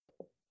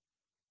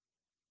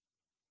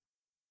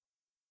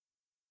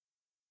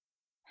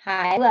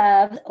Hi,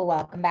 loves.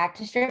 Welcome back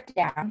to Strip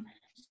Down.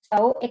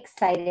 So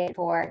excited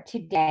for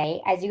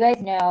today. As you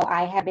guys know,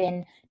 I have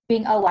been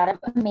doing a lot of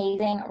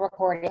amazing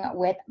recording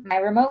with my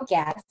remote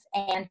guests.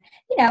 And,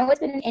 it's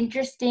been an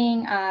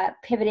interesting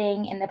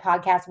pivoting in the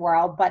podcast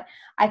world, but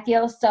I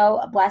feel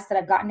so blessed that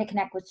I've gotten to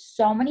connect with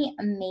so many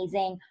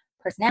amazing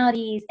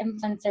personalities,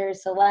 influencers,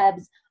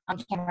 celebs, on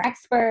camera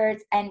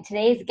experts. And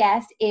today's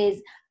guest is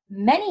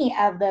many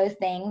of those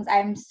things.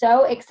 I'm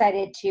so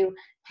excited to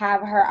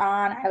have her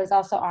on. I was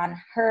also on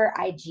her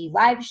IG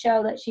live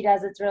show that she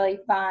does. It's really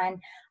fun.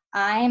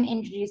 I'm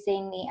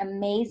introducing the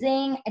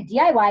amazing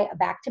DIY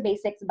Back to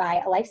Basics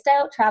by a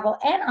lifestyle, travel,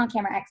 and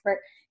on-camera expert,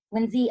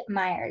 Lindsay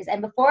Myers.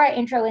 And before I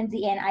intro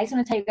Lindsay in, I just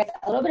want to tell you guys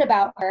a little bit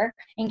about her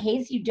in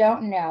case you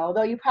don't know,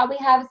 though you probably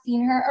have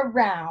seen her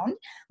around.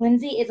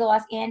 Lindsay is a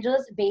Los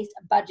Angeles-based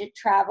budget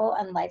travel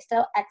and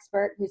lifestyle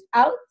expert whose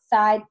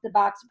outside the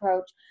box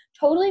approach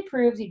totally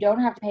proves you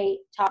don't have to pay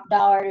top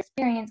dollar to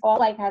experience all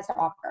life has to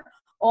offer.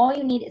 All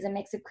you need is a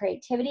mix of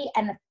creativity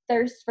and a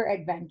thirst for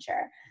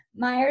adventure.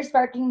 Myers'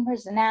 sparkling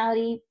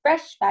personality,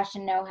 fresh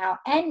fashion know-how,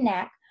 and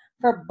knack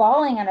for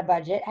balling on a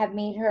budget have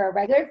made her a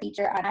regular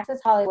feature on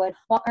Access Hollywood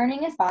while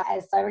earning a spot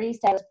as celebrity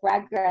stylist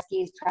Brad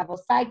Goreski's travel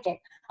sidekick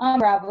on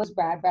Bravo's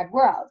Brad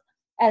World,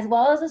 as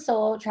well as a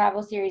solo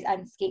travel series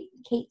on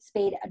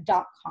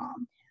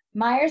KateSpade.com.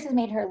 Myers has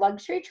made her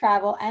luxury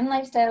travel and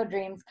lifestyle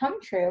dreams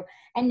come true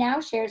and now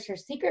shares her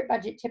secret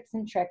budget tips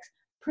and tricks,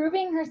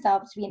 proving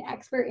herself to be an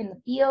expert in the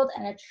field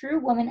and a true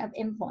woman of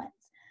influence.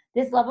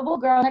 This lovable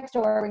girl next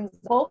door brings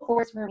the full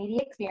force of her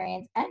media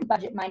experience and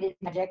budget-minded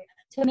magic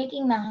to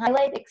making the high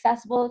life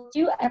accessible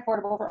to and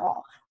affordable for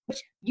all,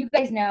 which you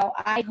guys know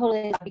I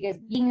totally love because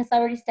being a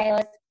celebrity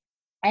stylist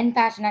and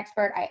fashion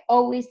expert, I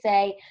always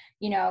say,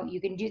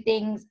 you can do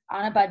things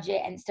on a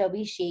budget and still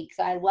be chic.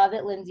 So I love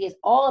that Lindsay is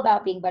all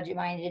about being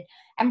budget-minded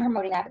and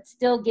promoting that, but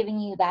still giving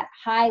you that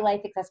high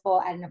life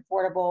accessible at an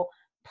affordable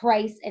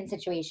price and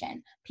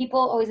situation. People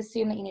always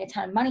assume that you need a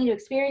ton of money to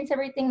experience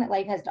everything that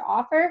life has to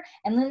offer,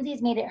 and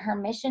Lindsay's made it her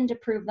mission to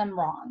prove them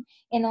wrong.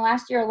 In the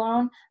last year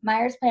alone,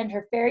 Myers planned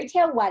her fairy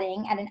tale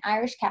wedding at an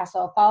Irish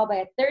castle, followed by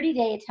a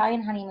 30-day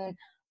Italian honeymoon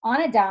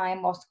on a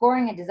dime while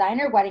scoring a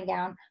designer wedding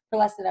gown for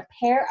less than a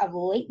pair of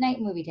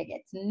late-night movie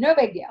tickets. No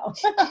big deal.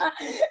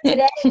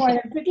 Today, more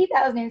than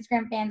 50,000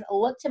 Instagram fans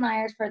look to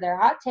Myers for their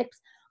hot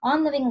tips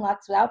on living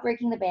luxe without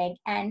breaking the bank,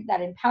 and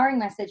that empowering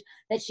message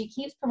that she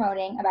keeps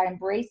promoting about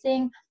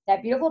embracing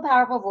that beautiful,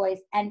 powerful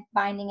voice and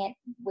finding it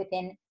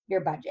within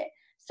your budget.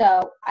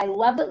 So I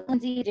love what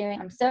Lindsay is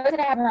doing. I'm so excited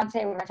to have her on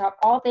today. We're going to talk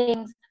all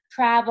things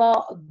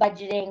travel,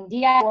 budgeting,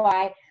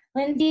 DIY.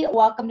 Lindsay,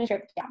 welcome to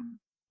Strip Down.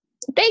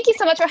 Thank you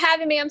so much for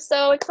having me. I'm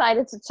so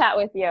excited to chat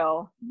with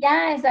you.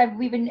 Yes,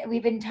 we've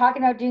been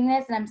talking about doing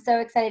this, and I'm so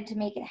excited to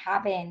make it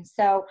happen.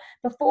 So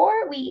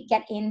before we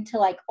get into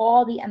like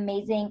all the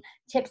amazing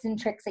tips and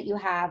tricks that you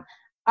have,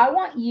 I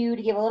want you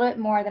to give a little bit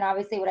more than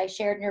obviously what I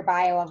shared in your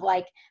bio of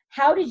like,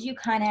 how did you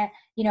kind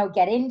of,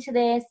 get into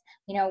this?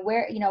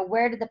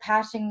 Where did the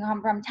passion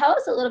come from? Tell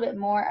us a little bit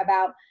more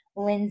about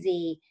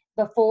Lindsay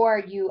before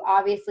you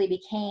obviously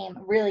became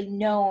really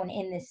known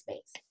in this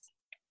space.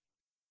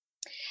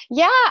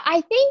 Yeah,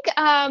 I think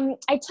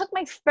I took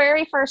my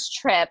very first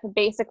trip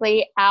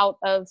basically out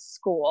of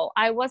school.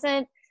 I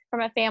wasn't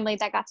from a family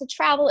that got to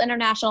travel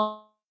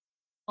international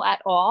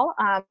at all.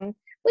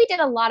 We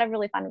did a lot of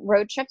really fun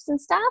road trips and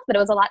stuff, but it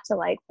was a lot to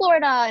like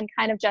Florida and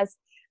kind of just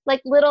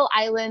like little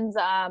islands.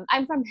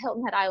 I'm from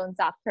Hilton Head Island,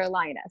 South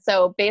Carolina.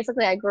 So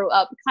basically I grew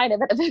up kind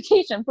of at a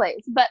vacation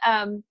place, but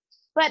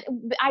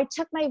I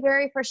took my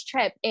very first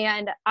trip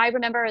and I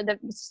remember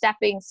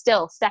stepping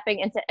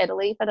into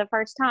Italy for the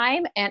first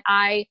time. And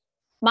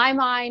my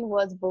mind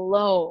was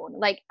blown.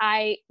 Like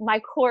my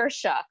core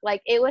shook.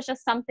 Like it was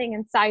just something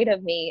inside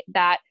of me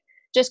that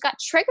just got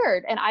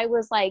triggered. And I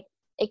was like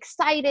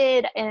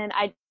excited and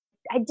I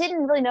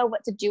didn't really know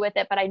what to do with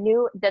it, but I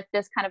knew that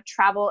this kind of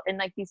travel and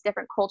like these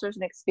different cultures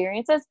and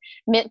experiences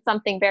meant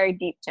something very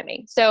deep to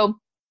me. So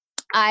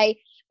I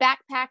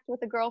backpacked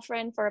with a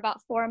girlfriend for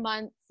about 4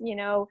 months,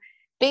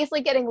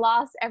 basically getting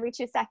lost every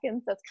 2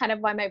 seconds. That's kind of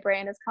why my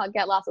brand is called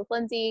Get Lost with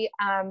Lindsay.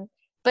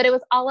 But it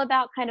was all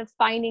about kind of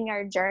finding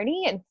our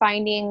journey and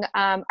finding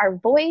our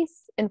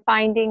voice and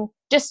finding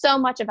just so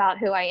much about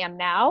who I am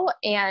now.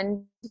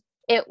 And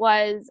it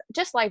was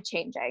just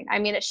life-changing. I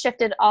mean, it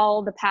shifted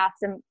all the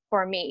paths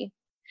for me.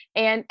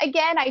 And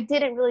again, I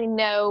didn't really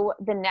know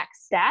the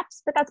next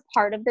steps, but that's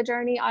part of the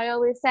journey, I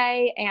always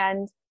say.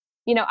 And,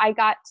 I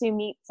got to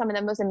meet some of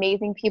the most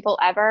amazing people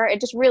ever.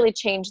 It just really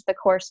changed the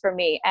course for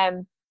me.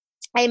 And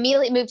I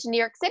immediately moved to New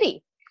York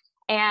City.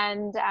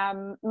 And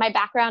my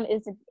background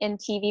is in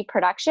TV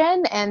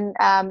production, and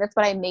that's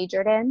what I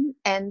majored in.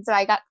 And so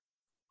I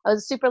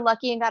was super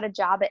lucky and got a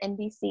job at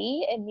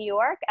NBC in New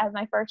York as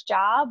my first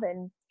job.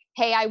 And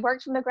hey, I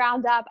worked from the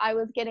ground up. I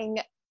was getting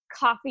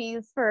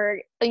coffees for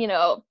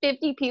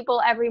 50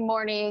 people every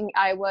morning.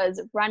 I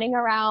was running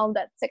around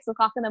at 6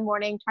 o'clock in the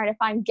morning trying to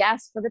find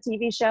guests for the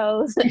TV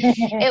shows.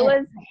 it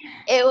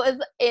was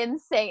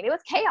insane. It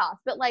was chaos,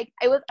 but like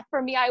it was,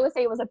 for me, I would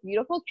say it was a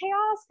beautiful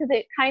chaos because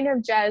it kind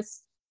of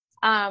just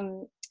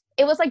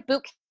it was like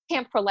boot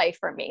camp for life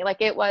for me.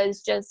 Like it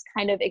was just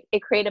kind of,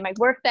 it created my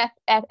work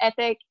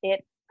ethic.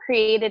 It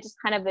created just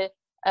kind of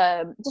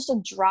just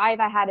a drive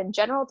I had in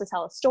general to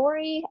tell a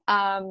story.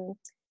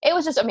 It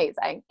was just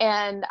amazing.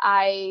 And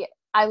I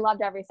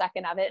loved every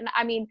second of it. And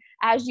I mean,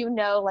 as you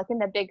know, like in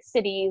the big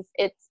cities,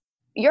 it's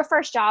your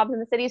first job in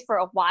the cities for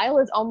a while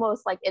is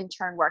almost like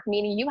intern work,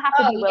 meaning you have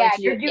to be willing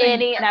to do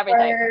any and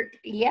everything.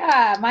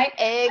 Yeah, my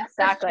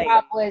exactly. first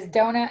job was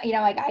donut.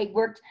 Like I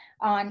worked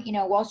on,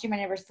 Wall Street Man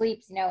Never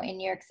Sleeps, in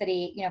New York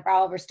City, for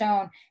Oliver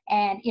Stone,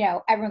 and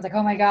everyone's like,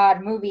 oh my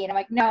God, movie, and I'm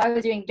like, no, I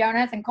was doing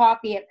donuts and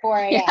coffee at 4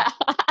 a.m. Yeah,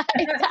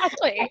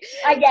 exactly.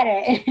 I get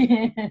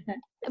it.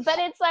 But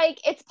it's like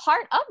it's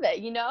part of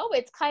it,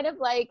 It's kind of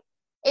like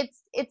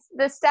it's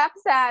the steps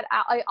that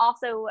I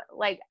also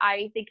like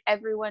I think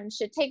everyone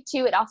should take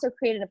too. It also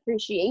created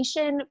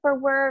appreciation for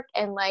work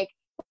and like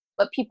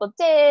what people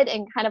did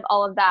and kind of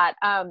all of that.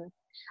 I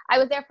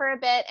was there for a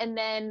bit, and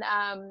then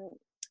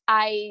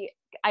I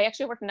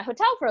actually worked in a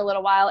hotel for a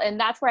little while, and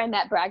that's where I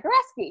met Brad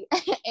Goreski.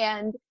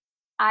 And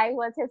I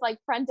was his like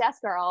front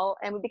desk girl,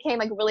 and we became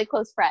like really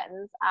close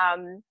friends.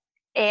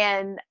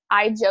 And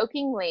I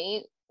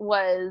jokingly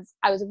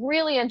I was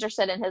really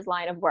interested in his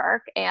line of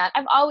work, and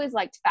I've always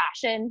liked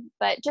fashion,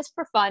 but just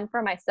for fun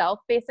for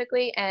myself,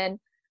 basically. And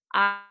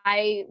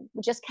I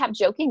just kept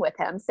joking with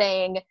him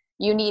saying,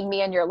 you need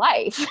me in your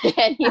life.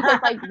 And he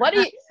was like, he's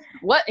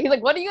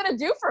like, what are you going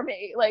to do for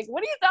me? Like,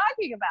 what are you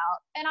talking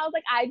about? And I was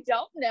like, I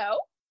don't know.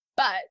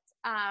 But,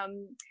 I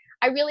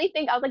really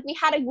think I was like, we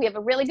have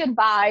a really good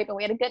vibe and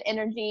we had a good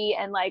energy,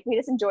 and like, we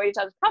just enjoyed each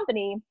other's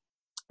company.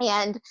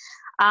 And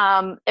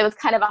it was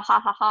kind of a ha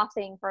ha ha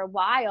thing for a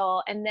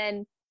while. And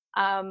then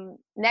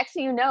next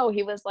thing you know,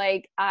 he was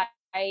like, I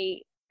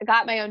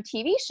got my own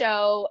TV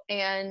show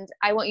and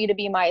I want you to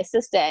be my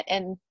assistant.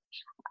 And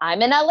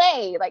I'm in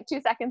LA like 2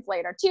 seconds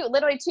later,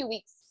 literally 2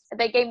 weeks.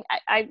 They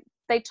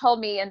told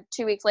me, and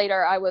 2 weeks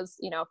later I was,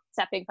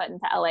 stepping foot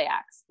into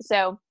LAX.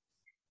 So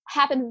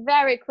happened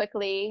very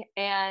quickly,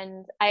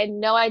 and I had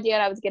no idea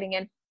what I was getting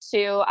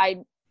into.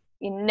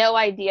 No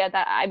idea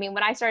that, I mean,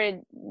 when I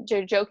started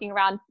joking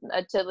around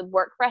to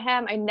work for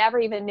him, I never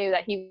even knew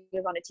that he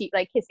was on his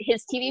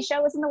TV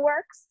show was in the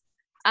works.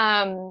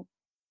 So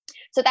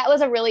that was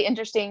a really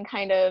interesting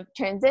kind of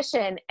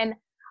transition. And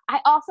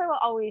I also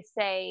always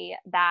say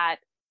that,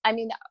 I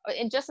mean,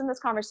 in this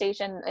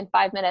conversation in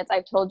 5 minutes,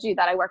 I've told you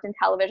that I worked in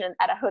television,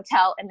 at a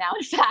hotel, and now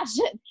in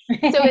fashion.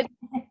 So it's,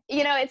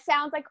 it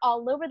sounds like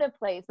all over the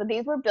place, but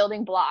these were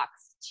building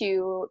blocks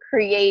to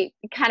create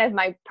kind of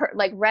my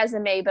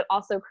resume, but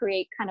also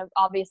create kind of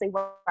obviously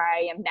where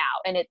I am now.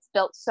 And it's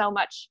built so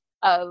much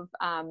of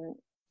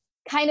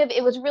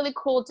it was really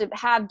cool to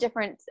have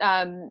different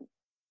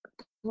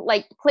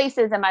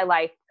places in my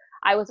life.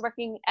 I was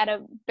working at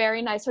a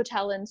very nice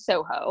hotel in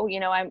Soho,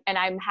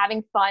 I'm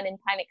having fun and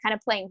kind of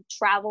playing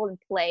travel and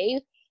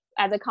play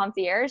as a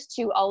concierge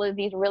to all of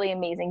these really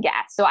amazing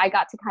guests. So I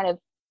got to kind of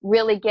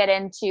really get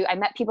into, I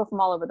met people from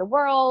all over the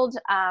world.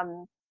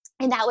 And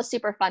that was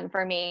super fun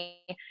for me.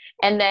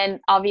 And then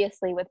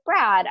obviously with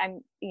Brad,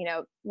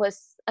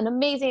 was an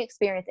amazing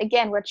experience.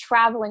 Again, we're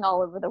traveling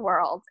all over the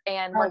world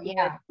and working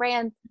with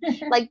brands,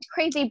 like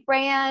crazy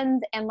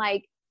brands, and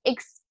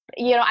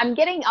I'm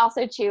getting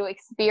also to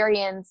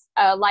experience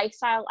a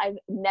lifestyle I've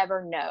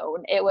never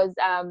known. It was,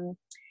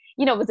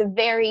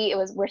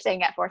 we're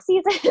staying at Four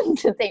Seasons and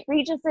St.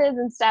 Regis's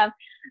and stuff.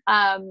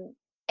 But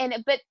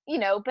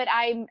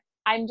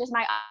I'm just,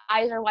 my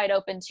eyes are wide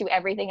open to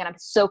everything, and I'm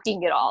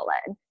soaking it all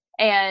in.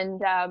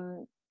 And,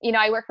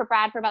 I worked for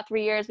Brad for about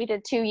 3 years. We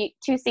did two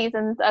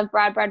seasons of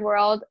Brad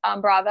World on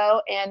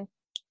Bravo. And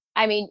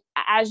I mean,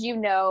 as you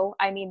know,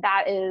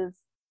 that is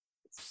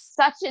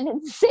such an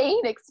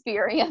insane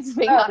experience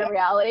being on a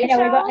reality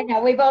show. I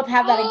know. We both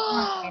have that in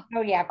common.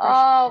 Oh yeah.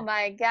 Oh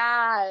my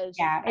gosh.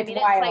 Yeah. It's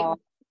wild.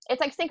 It's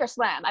like sink or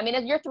swim. I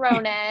mean, you're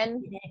thrown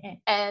in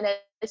and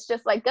it's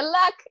just like, good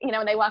luck,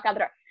 when they walk out the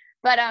door.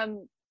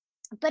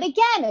 But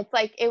again, it's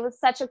like, it was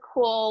such a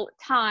cool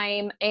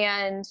time,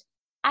 and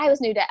I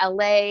was new to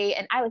LA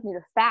and I was new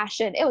to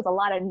fashion. It was a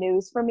lot of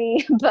news for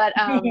me, but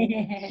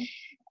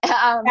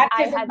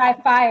baptism by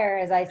fire,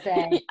 as I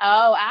say.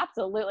 Oh,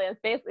 absolutely.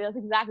 That's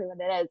exactly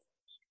what it is.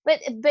 But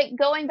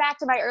going back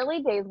to my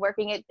early days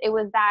working, it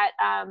was that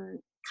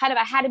kind of,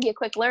 I had to be a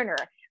quick learner.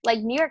 Like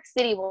New York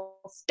City will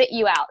spit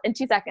you out in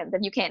 2 seconds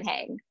if you can't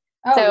hang.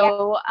 Oh,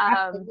 so,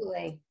 yeah,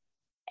 absolutely.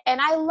 And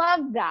I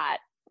love that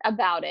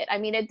about it. I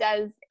mean, it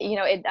does,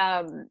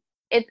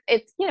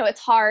 it's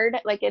hard,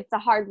 like it's a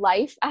hard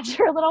life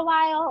after a little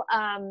while.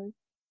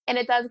 And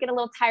it does get a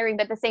little tiring,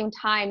 but at the same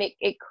time,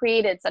 it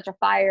created such a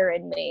fire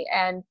in me.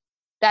 And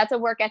that's a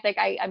work ethic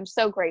I'm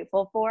so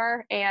grateful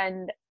for.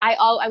 And I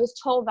was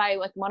told by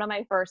one of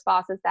my first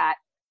bosses that,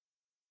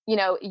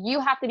 you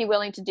have to be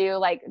willing to do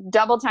like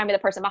double time of the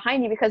person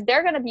behind you, because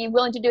they're going to be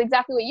willing to do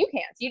exactly what you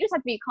can. So you just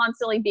have to be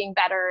constantly being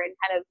better and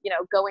kind of,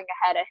 going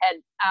ahead.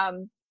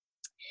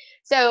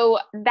 So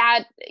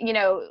that,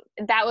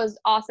 that was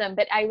awesome.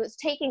 But I was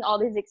taking all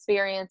these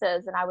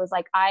experiences and I was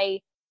like, I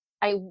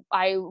I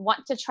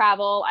want to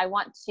travel. I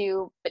want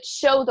to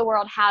show the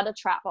world how to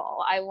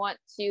travel. I want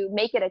to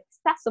make it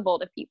accessible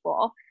to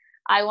people.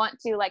 I want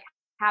to like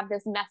have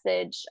this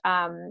message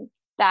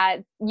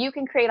that you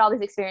can create all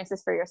these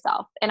experiences for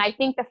yourself. And I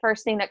think the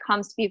first thing that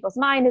comes to people's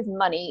mind is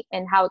money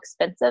and how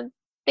expensive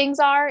things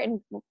are and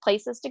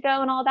places to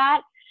go and all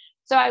that.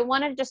 So I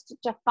wanted just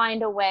to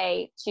find a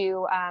way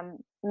to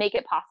make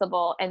it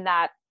possible, and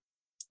that,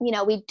 you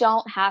know, we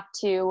don't have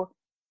to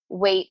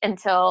wait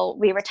until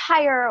we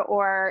retire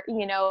or,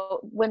 you know,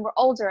 when we're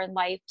older in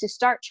life to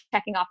start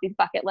checking off these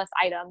bucket list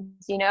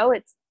items. You know,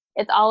 it's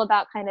all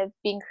about kind of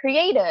being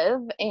creative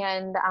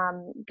and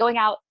going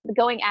at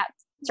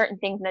certain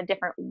things in a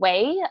different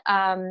way.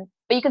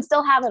 But you can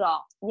still have it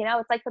all. You know,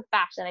 it's like with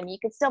fashion. I mean, you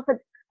can still put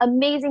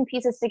amazing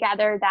pieces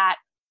together that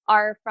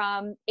are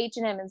from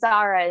H&M and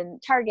Zara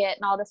and Target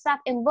and all this stuff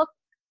and look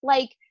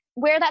like,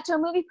 wear that to a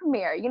movie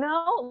premiere, you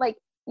know, like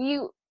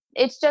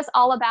it's just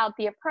all about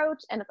the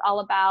approach, and it's all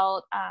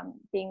about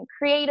being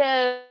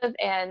creative.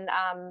 And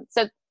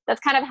so that's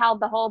kind of how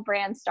the whole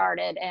brand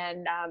started.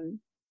 And,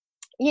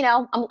 you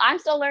know, I'm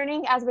still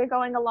learning as we're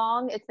going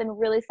along. It's been a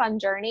really fun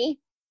journey,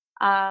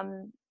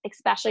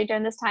 especially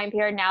during this time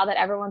period now that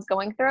everyone's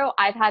going through.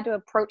 I've had to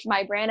approach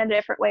my brand in a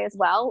different way as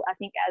well, I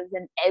think, as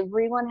in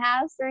everyone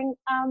has during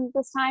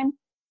this time.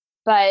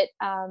 But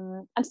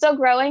I'm still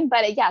growing.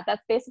 But yeah,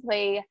 that's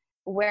basically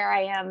where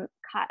I am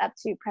caught up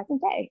to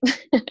present day.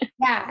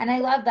 Yeah. And I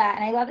love that.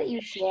 And I love that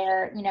you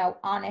share, you know,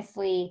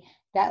 honestly,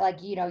 that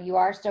like, you know, you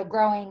are still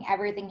growing.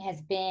 Everything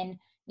has been,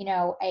 you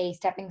know, a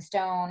stepping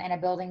stone and a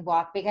building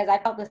block, because I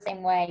felt the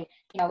same way,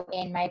 you know,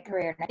 in my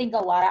career. And I think a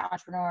lot of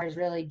entrepreneurs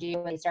really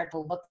do. They start to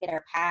look at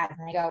their path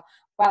and they go,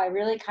 wow, it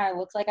really kind of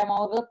looks like I'm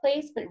all over the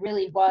place, but it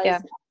really was Yeah.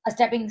 a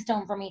stepping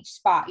stone from each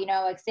spot. You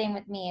know, like same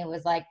with me. It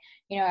was like,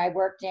 you know, I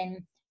worked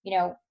in, you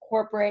know,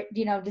 corporate,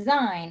 you know,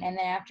 design. And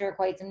then after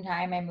quite some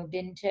time, I moved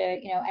into,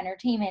 you know,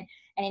 entertainment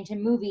and into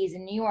movies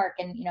in New York,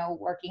 and, you know,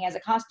 working as a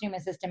costume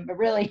assistant. But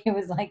really it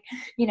was like,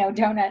 you know,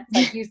 donuts,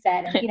 like you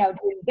said, and, you know,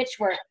 doing bitch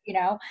work, you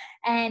know,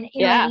 and,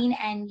 you know what I mean?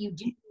 And you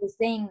do those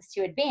things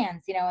to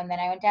advance, you know, and then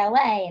I went to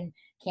LA and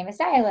became a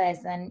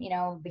stylist and, you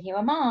know, became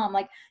a mom,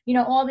 like, you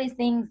know, all these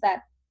things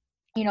that,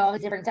 you know, all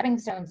these different stepping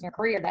stones in your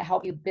career that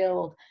help you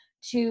build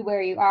to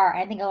where you are.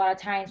 I think a lot of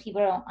times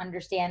people don't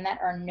understand that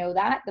or know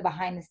that, the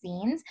behind the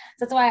scenes.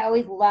 So that's why I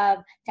always love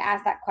to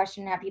ask that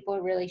question and have people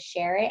really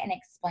share it and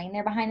explain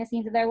their behind the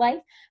scenes of their life,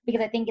 because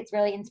I think it's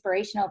really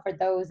inspirational for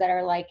those that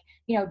are like,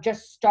 you know,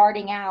 just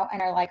starting out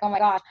and are like, oh my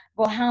gosh,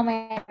 well, how am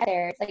I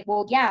there? It's like,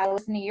 well, yeah,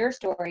 listen to your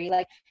story.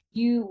 Like,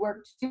 you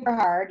worked super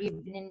hard.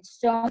 You've been in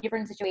so many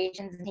different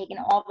situations and taken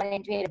all that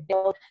into it to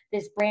build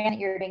this brand that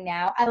you're doing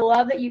now. I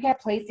love that you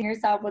kept placing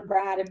yourself with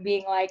Brad and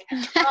being like,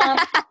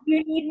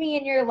 you need me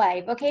in your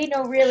life. Okay,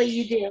 no, really,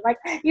 you do. Like,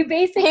 you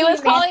basically. He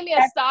was calling me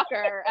a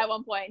stalker at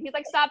one point. He's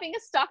like, stop being a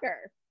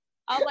stalker.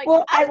 I was like,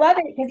 well, I love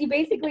it because you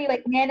basically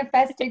like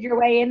manifested your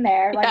way in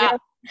there. Like, yeah.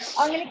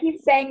 I'm going to keep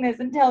saying this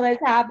until this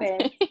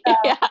happens. So,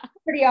 yeah,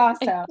 pretty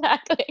awesome.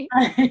 Exactly.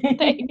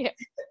 Thank you.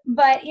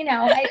 But, you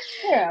know,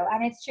 it's true.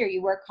 And it's true.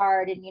 You work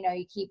hard and, you know,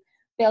 you keep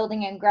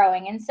building and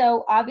growing. And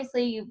so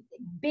obviously you've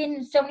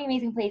been so many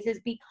amazing places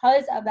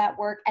because of that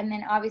work. And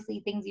then obviously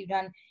things you've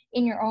done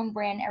in your own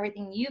brand,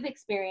 everything you've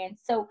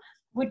experienced. So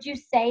would you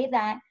say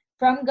that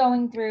from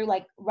going through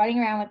like running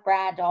around with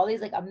Brad to all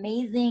these like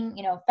amazing,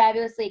 you know,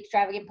 fabulously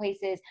extravagant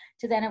places,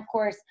 to then of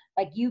course,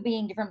 like you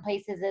being different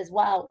places as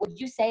well, would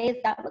you say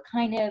that what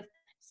kind of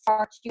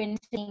sparked you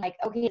into thinking like,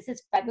 okay, this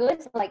is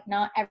fabulous, but like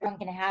not everyone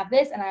can have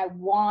this, and I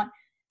want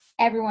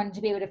everyone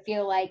to be able to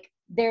feel like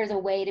there's a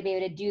way to be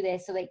able to do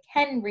this so they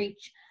can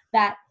reach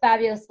that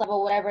fabulous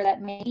level, whatever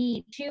that may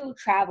be, to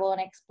travel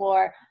and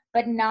explore,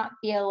 but not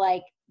feel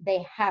like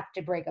they have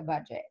to break a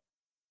budget?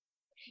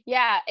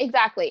 Yeah,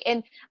 exactly.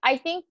 And I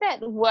think that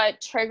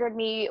what triggered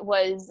me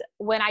was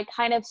when I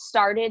kind of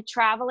started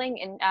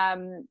traveling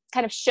and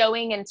kind of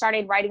showing and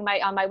started writing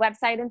on my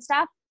website and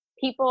stuff.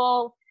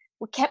 People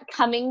kept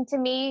coming to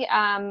me,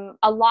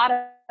 a lot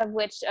of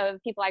which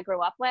of people I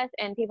grew up with,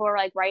 and people were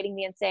like writing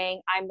me and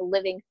saying, I'm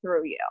living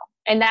through you.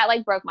 And that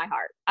like broke my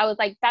heart. I was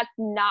like, that's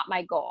not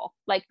my goal.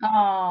 Like,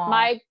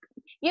 my,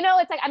 you know,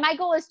 it's like my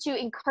goal is to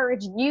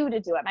encourage you to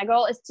do it. My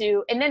goal is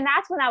to, and then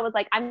that's when I was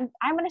like, I'm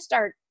going to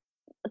start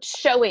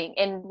showing,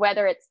 and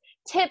whether it's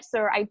tips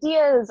or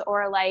ideas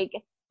or like,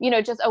 you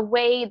know, just a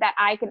way that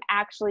I can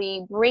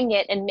actually bring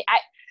it. And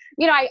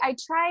I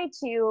try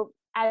to,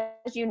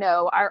 as you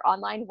know, our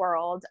online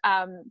world,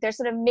 there's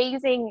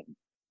amazing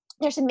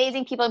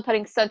people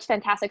putting such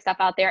fantastic stuff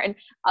out there. And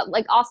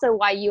like also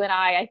why you and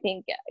I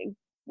think,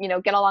 you know,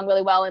 get along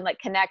really well and like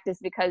connect is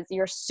because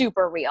you're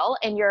super real,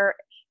 and you're,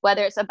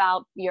 whether it's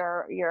about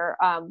your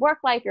work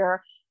life,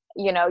 your,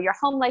 you know, your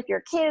home life,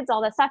 your kids,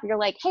 all that stuff, you're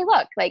like, hey,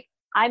 look, like,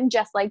 I'm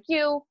just like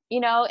you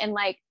know, and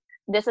like,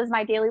 this is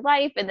my daily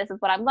life and this is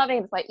what I'm loving,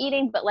 this is what I'm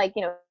eating. But like,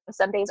 you know,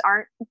 some days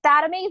aren't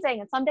that amazing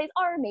and some days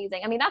are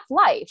amazing. I mean, that's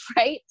life,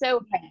 right?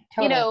 So, Right,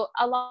 totally. You know,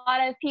 a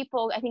lot of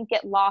people, I think,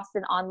 get lost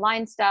in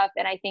online stuff.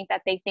 And I think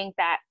that they think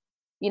that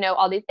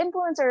all these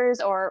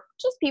influencers or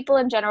just people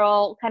in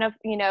general kind of,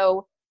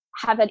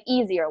 have an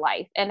easier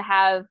life and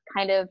have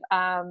kind of,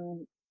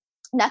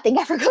 nothing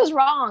ever goes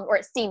wrong, or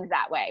it seems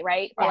that way.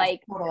 Right. Or Yes,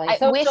 like, totally. I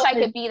So wish I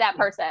could be that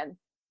person.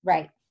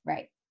 Right.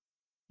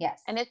 Yes.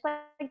 And it's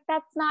like,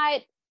 that's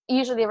not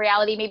usually the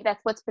reality. Maybe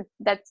that's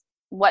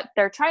what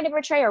they're trying to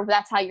portray, or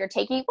that's how you're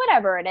taking,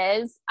 whatever it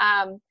is.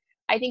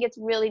 I think it's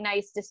really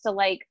nice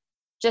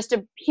just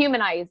to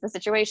humanize the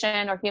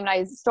situation or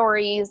humanize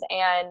stories,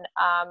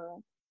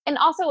 and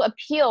also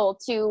appeal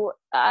to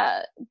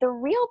the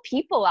real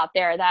people out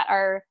there that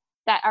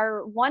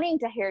are wanting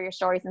to hear your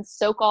stories and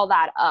soak all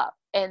that up.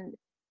 And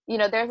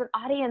there's an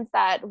audience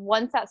that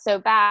wants that so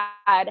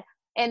bad.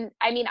 And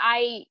I mean,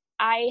 I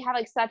have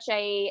like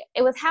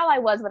it was how I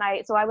was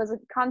so I was a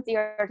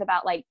concierge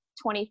about like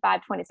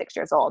 25, 26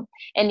 years old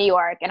in New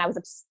York, and I was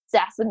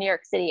obsessed with New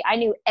York City. I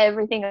knew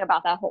everything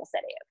about that whole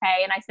city.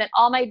 Okay. And I spent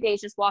all my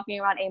days just walking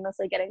around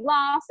aimlessly, getting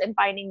lost and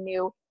finding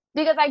new,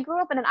 because I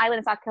grew up in an island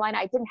in South Carolina.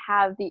 I didn't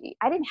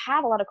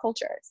have a lot of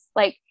cultures.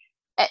 Like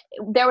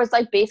there was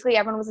like, basically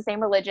everyone was the same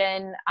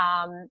religion.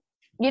 And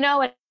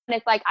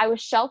it's like, I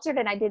was sheltered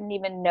and I didn't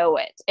even know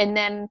it. And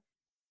then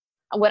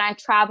when I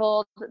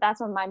traveled,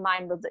 that's when my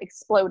mind was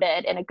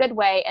exploded in a good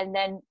way. And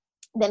then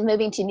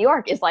moving to New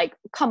York is like,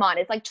 come on,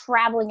 it's like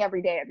traveling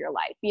every day of your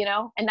life,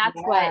 and that's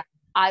what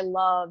I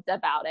loved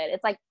about it.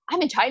 It's like,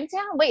 I'm in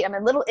Chinatown. Wait, I'm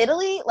in Little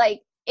Italy.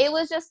 Like, it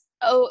was just,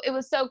 it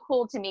was so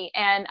cool to me.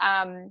 And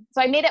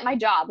so I made it my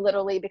job,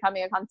 literally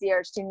becoming a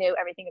concierge, to know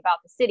everything about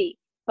the city.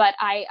 But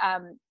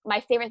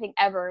my favorite thing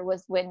ever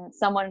was when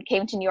someone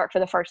came to New York for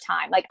the first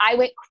time. Like, I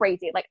went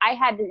crazy. Like, I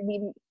had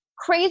the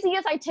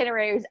craziest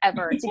itineraries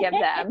ever to give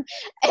them.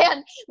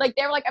 And like,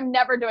 they were like, I'm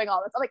never doing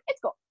all this. I'm like, it's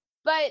cool.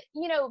 But,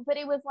 but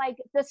it was like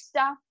the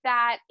stuff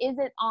that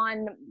isn't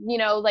on,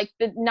 like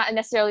not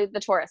necessarily the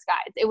tourist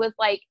guides. It was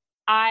like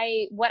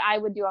what I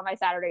would do on my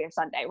Saturday or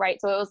Sunday. Right.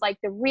 So it was like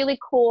the really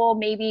cool,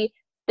 maybe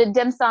the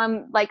dim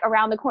sum, like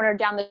around the corner,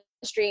 down the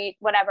street,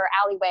 whatever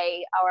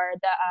alleyway, or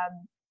the,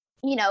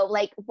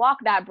 like walk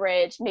that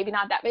bridge, maybe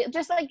not that, but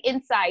just like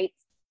insights,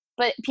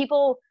 but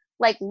people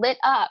like lit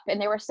up and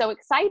they were so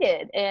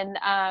excited.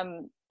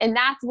 And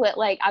that's what,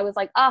 like, I was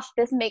like, oh,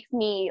 this makes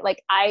me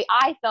like,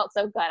 I felt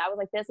so good. I was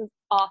like, this is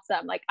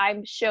awesome. Like,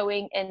 I'm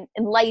showing and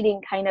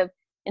lighting kind of,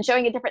 and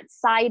showing a different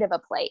side of a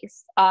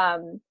place.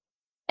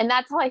 And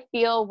that's how I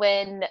feel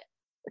when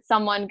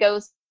someone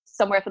goes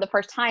somewhere for the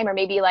first time, or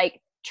maybe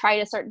like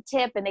tried a certain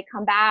tip and they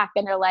come back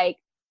and they're like,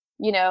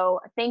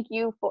 thank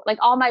you for like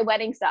all my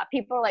wedding stuff.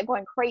 People are like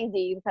going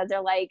crazy because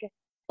they're like,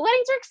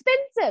 weddings are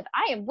expensive.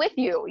 I am with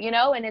you,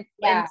 and it's,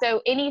 and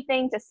so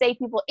anything to save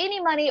people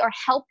any money or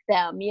help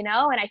them, and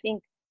I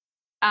think,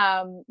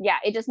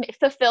 it just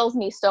fulfills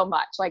me so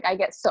much. Like, I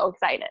get so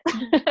excited.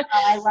 Oh,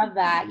 I love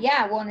that.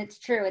 Yeah. Well, and it's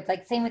true. It's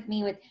like, same with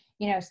me with,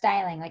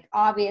 styling. Like,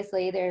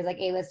 obviously there's like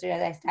A-listers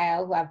that I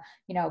style who have,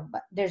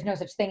 there's no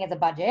such thing as a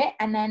budget.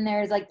 And then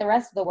there's like the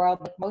rest of the world,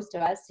 like most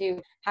of us,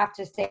 who have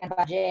to stay on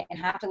budget and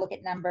have to look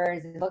at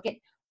numbers and look at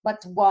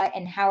what's what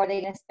and how are they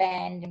going to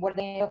spend and what are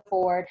they going to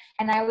afford.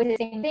 And I would do the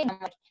same thing. I'm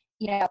like,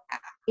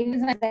 even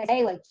sometimes I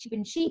say like cheap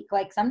and chic,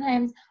 like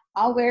sometimes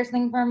I'll wear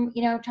something from,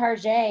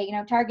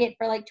 Target, Target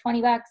for like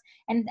 $20,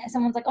 and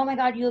someone's like, oh my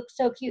God, you look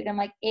so cute. And I'm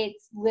like,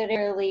 it's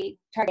literally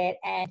Target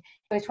and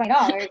it was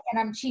 $20 and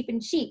I'm cheap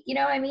and chic. You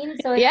know what I mean?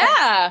 So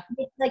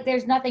it's like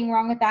there's nothing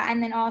wrong with that.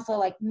 And then also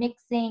like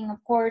mixing, of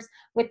course,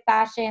 with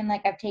fashion.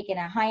 Like, I've taken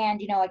a high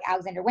end, like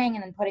Alexander Wang,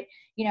 and then put it,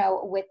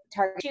 with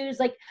Target shoes,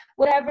 like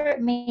whatever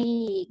it may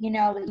be,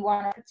 that you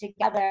want to put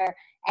together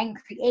and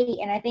create.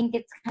 And I think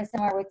it's kind of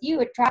similar with you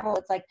with travel.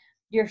 It's like,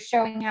 you're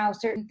showing how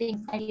certain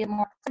things might be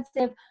more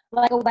expensive,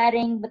 like a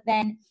wedding, but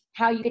then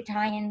how you could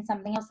tie in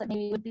something else that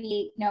maybe would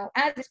be,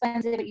 as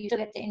expensive, but you still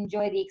get to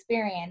enjoy the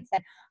experience.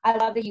 And I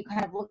love that you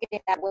kind of look at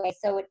it that way.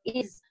 So it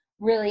is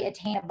really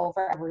attainable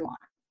for everyone.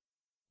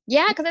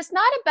 Yeah, because it's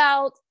not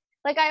about,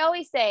 like I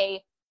always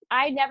say,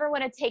 I never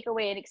want to take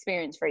away an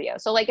experience for you.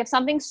 So like, if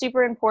something's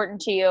super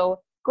important to you,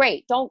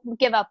 great, don't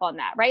give up on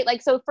that, right?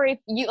 Like, so for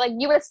you, like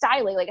you with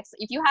styling, like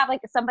if you have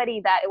like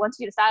somebody that wants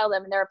you to style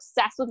them and they're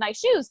obsessed with nice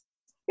shoes,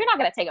 you're not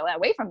going to take it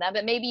away from them,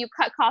 but maybe you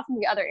cut costs in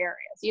the other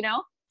areas,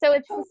 So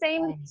it's the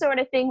same sort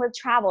of thing with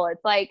travel.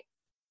 It's like,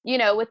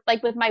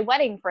 with my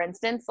wedding, for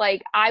instance,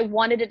 like I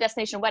wanted a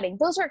destination wedding.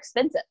 Those are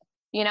expensive,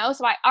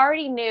 So I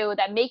already knew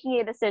that making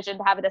a decision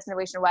to have a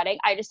destination wedding,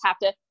 I just have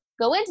to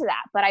go into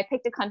that. But I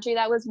picked a country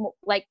that was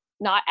like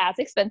not as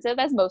expensive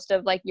as most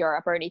of like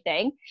Europe or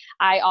anything.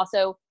 I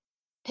also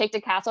picked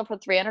a castle for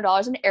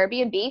 $300 in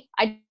Airbnb.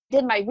 I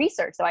did my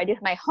research, so I did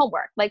my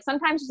homework. Like,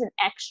 sometimes just an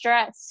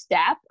extra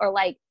step or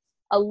like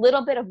a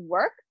little bit of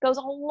work goes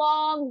a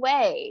long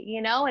way,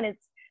 and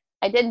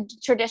I didn't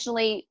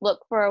traditionally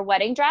look for a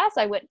wedding dress.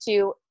 I went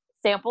to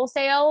sample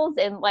sales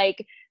and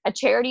like a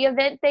charity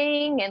event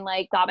thing and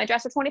like got my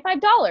dress for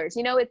 $25,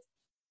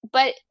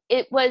 but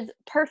it was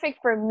perfect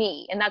for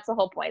me. And that's the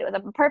whole point. It was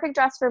a perfect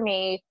dress for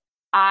me.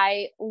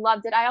 I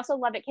loved it. I also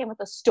loved it came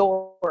with a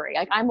story.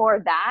 Like, I'm more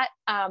of that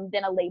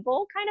than a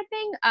label kind of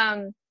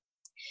thing.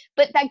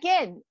 But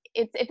again,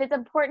 if it's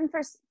important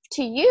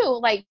to you,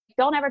 like,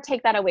 don't ever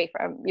take that away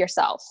from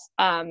yourself.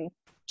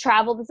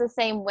 Travel is the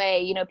same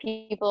way. You know,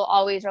 people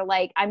always are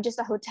like, I'm just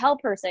a hotel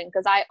person,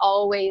 because I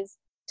always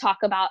talk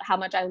about how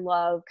much I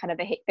love kind of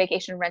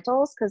vacation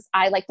rentals, because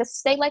I like to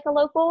stay like a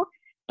local.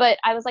 But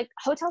I was like,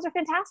 hotels are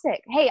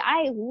fantastic. Hey,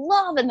 I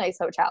love a nice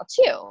hotel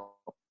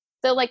too.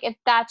 So like, if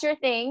that's your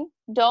thing,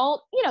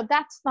 don't,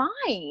 that's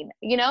fine,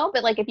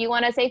 but like, if you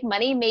want to save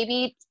money,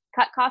 maybe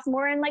cut costs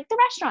more in like the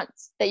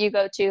restaurants that you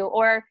go to,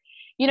 or,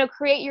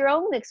 create your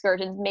own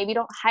excursions. Maybe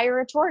don't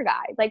hire a tour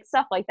guide, like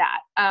stuff like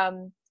that.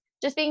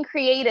 Just being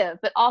creative,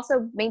 but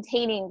also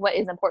maintaining what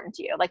is important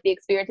to you, like the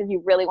experiences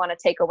you really want to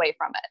take away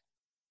from it.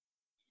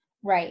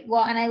 Right.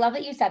 Well, and I love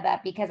that you said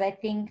that, because I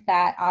think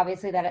that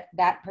obviously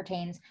that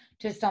pertains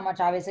to so much,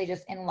 obviously,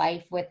 just in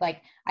life with,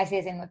 like, I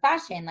say the same with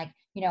fashion, like,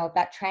 if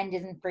that trend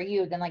isn't for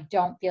you, then like,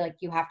 don't feel like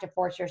you have to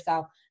force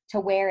yourself to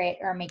wear it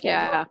or make it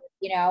work,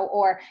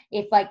 or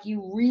if like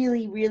you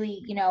really,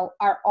 really,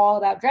 are all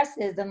about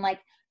dresses, then like,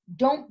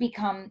 don't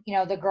become,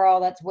 the girl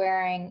that's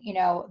wearing,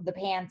 the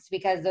pants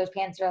because those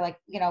pants are like,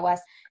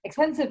 less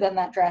expensive than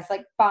that dress.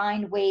 Like,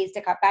 find ways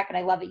to cut back. And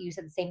I love that you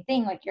said the same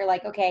thing. Like, you're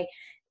like, okay,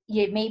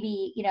 you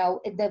maybe,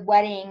 the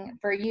wedding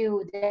for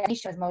you, the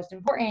destination is most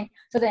important.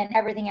 So then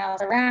everything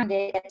else around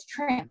it gets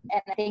trimmed.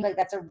 And I think like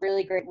that's a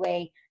really great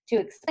way to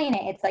explain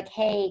it. It's like,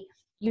 hey,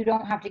 you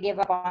don't have to give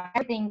up on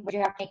everything, but you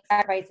have to make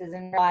sacrifices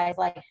and realize,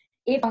 like,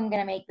 if I'm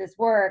going to make this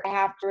work, I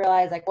have to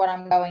realize like what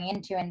I'm going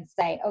into and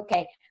say,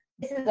 okay,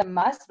 this is a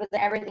must, but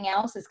then everything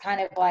else is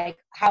kind of like,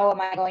 how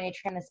am I going to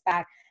trim this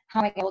back? How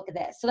am I going to look at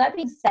this? So that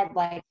being said,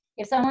 like,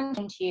 if someone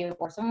came to you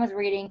or someone was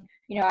reading,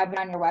 I've been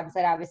on your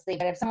website, obviously,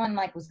 but if someone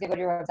like was going to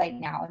go to your website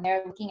now and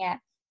they're looking at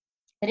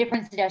the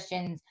different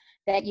suggestions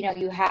that,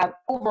 you have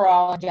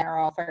overall in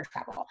general for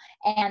travel,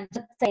 and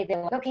let's say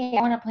they're like, okay,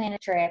 I want to plan a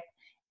trip,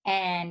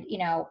 and,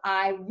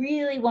 I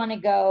really want to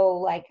go,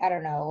 like, I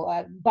don't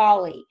know,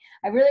 Bali.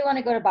 I really want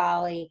to go to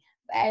Bali,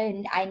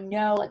 and I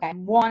know, like, I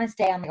want to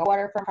stay on like a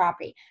waterfront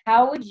property.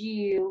 How would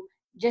you,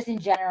 just in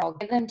general,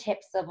 give them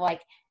tips of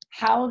like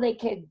how they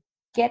could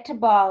get to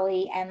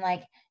Bali and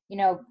like,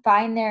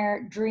 find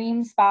their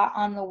dream spot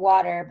on the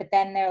water, but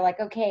then they're like,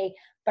 okay,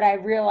 but I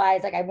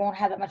realize like I won't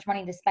have that much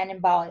money to spend in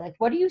Bali. Like,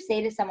 what do you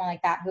say to someone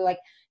like that who like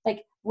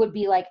would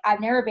be like, I've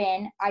never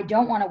been, I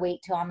don't want to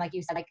wait till I'm, like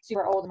you said, like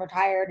super old and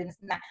retired and this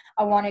and that.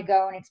 I want to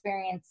go and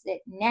experience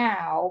it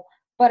now,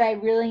 but I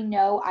really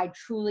know I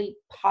truly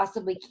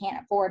possibly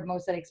can't afford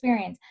most of that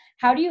experience.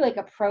 How do you like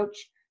approach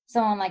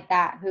someone like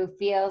that who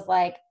feels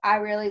like, I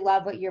really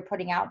love what you're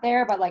putting out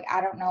there, but like, I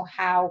don't know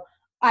how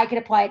I could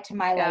apply it to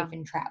my life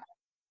and travel?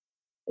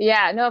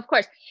 Yeah, no, of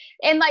course.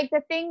 And like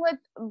the thing with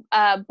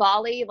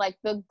Bali, like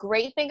the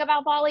great thing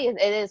about Bali is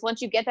it is,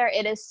 once you get there,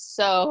 it is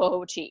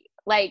so cheap.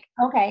 Like,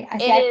 okay,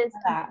 it is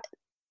that.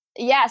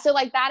 Yeah, so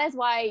like that is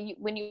why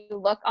when you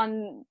look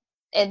on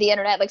the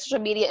internet, like social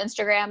media,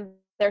 Instagram,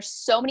 there's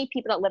so many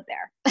people that live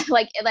there.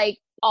 like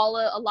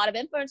a lot of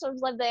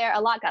influencers live there.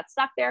 A lot got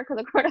stuck there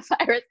because of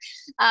coronavirus.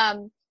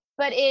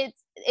 But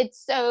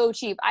it's so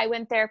cheap. I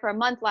went there for a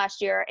month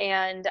last year,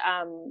 and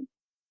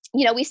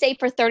we stayed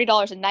for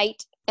 $30 a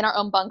night in our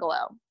own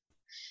bungalow.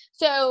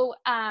 So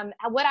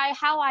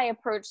how I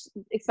approach,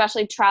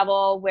 especially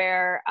travel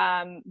where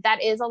that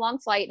is a long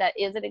flight, that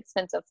is an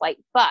expensive flight,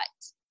 but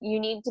you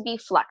need to be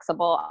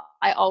flexible.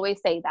 I always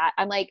say that.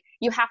 I'm like,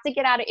 you have to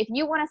get out of, if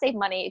you want to save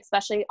money,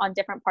 especially on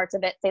different parts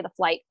of it, say the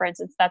flight, for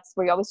instance, that's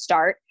where you always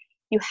start.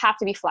 You have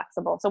to be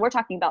flexible. So we're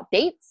talking about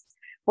dates.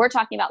 We're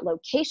talking about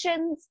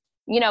locations.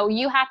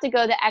 You have to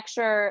go the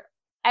extra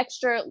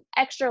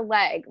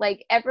leg.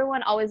 Like,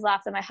 everyone always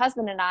laughs at my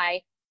husband and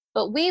I,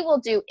 but we will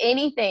do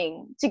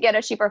anything to get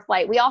a cheaper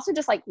flight. We also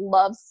just like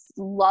love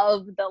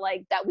the,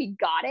 like, that we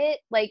got it.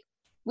 Like,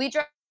 we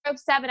drove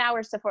 7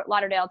 hours to Fort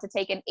Lauderdale to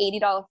take an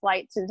 $80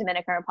 flight to the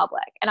Dominican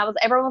Republic. And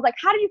everyone was like,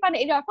 how did you find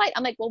an $80 flight?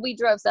 I'm like, well, we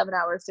drove 7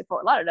 hours to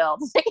Fort Lauderdale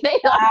to take an $80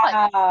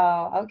 flight.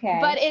 Oh, okay.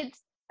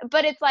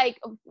 But it's like,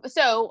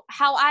 so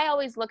how I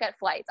always look at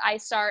flights,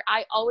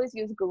 I always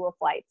use Google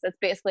Flights. That's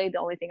basically the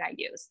only thing I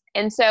use.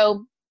 And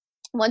so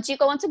once you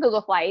go into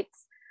Google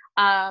Flights,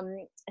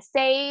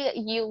 say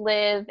you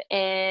live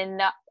in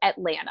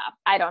Atlanta.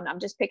 I don't know. I'm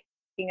just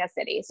picking a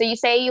city. So you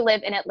say you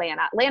live in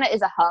Atlanta. Atlanta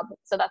is a hub,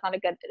 so that's not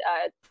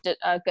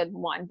a good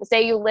one. But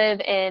say you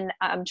live in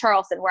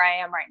Charleston, where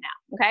I am right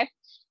now. Okay,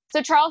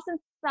 so Charleston's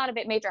not a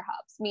bit major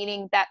hubs,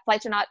 meaning that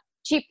flights are not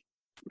cheap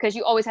because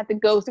you always have to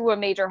go through a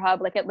major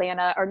hub like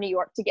Atlanta or New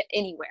York to get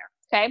anywhere.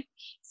 Okay,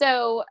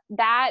 so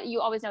that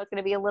you always know it's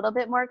going to be a little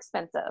bit more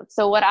expensive.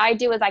 So what I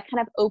do is I kind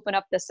of open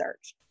up the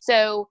search.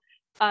 So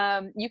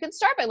you can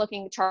start by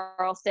looking at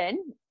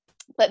Charleston,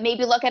 but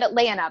maybe look at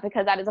Atlanta,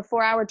 because that is a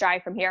 4-hour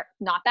drive from here.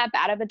 Not that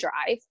bad of a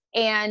drive.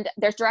 And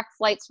there's direct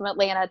flights from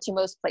Atlanta to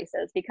most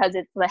places because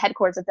it's the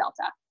headquarters of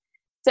Delta.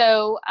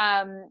 So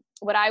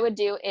what I would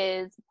do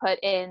is put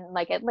in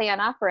like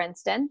Atlanta, for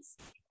instance,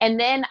 and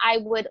then I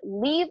would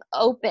leave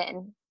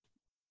open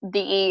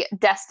the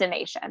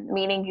destination,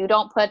 meaning you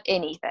don't put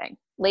anything,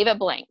 leave it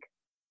blank.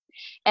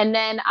 And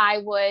then I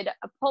would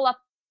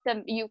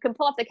you can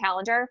pull up the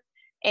calendar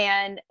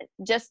and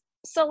just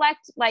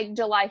select like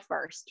July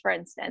 1st, for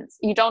instance.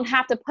 You don't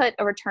have to put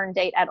a return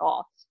date at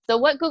all. So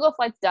what Google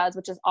Flights does,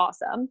 which is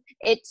awesome,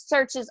 it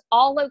searches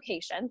all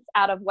locations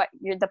out of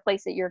the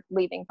place that you're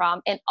leaving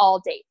from and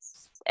all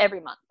dates every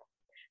month.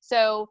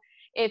 So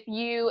it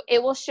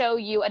will show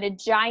you a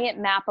giant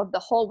map of the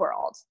whole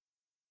world.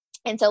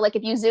 And so like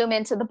if you zoom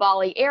into the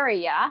Bali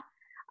area,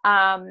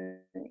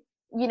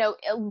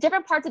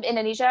 different parts of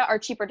Indonesia are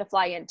cheaper to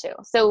fly into.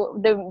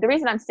 So the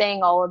reason I'm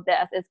saying all of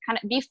this is kind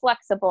of be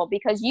flexible,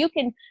 because you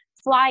can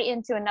fly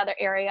into another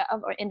area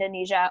of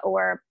Indonesia,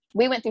 or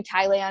we went through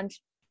Thailand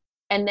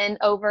and then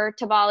over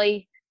to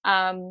Bali.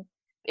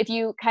 If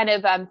you kind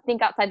of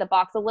think outside the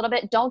box a little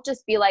bit, don't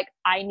just be like,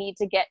 I need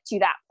to get to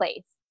that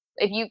place.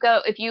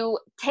 If you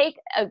take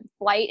a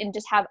flight and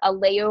just have a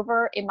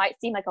layover, it might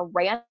seem like a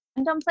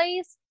random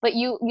place, but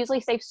you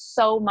usually save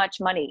so much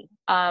money.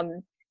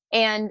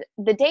 And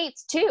the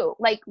dates too,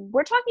 like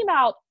we're talking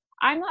about,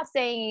 I'm not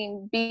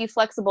saying be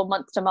flexible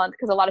month to month,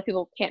 because a lot of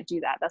people can't do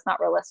that. That's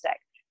not realistic,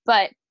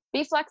 but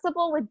be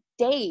flexible with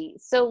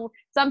days. So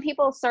some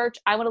people search,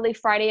 I want to leave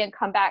Friday and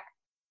come back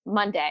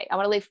Monday. I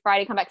want to leave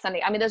Friday, come back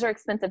Sunday. I mean, those are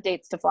expensive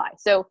dates to fly.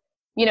 So,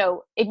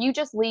 if you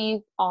just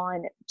leave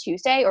on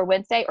Tuesday or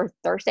Wednesday or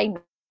Thursday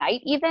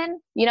night, even,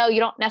 you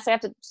don't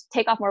necessarily have to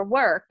take off more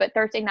work, but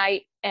Thursday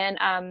night,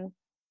 and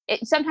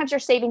sometimes you're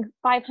saving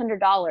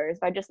 $500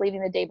 by just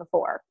leaving the day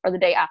before or the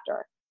day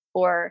after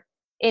or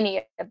any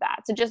of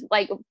that. So just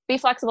like be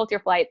flexible with your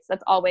flights.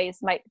 That's always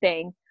my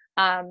thing.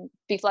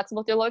 Be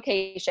flexible with your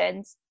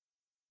locations,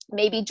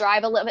 maybe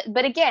drive a little bit.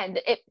 But again,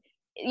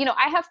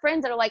 I have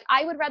friends that are like,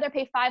 I would rather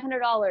pay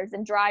 $500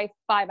 than drive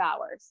 5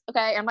 hours.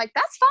 Okay. I'm like,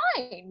 that's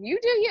fine. You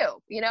do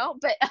you,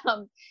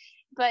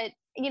 but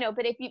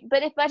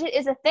if budget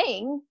is a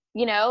thing,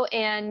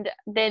 and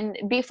then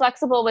be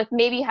flexible with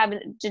maybe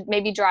having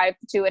to drive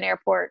to an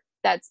airport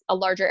that's a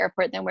larger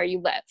airport than where you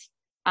live.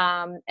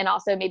 And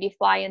also maybe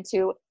fly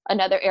into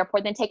another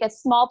airport, then take a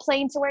small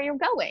plane to where you're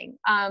going.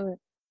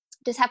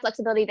 Just have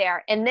flexibility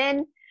there. And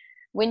then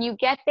when you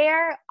get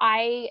there,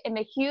 I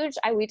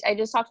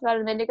just talked about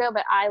it a minute ago,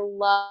 but I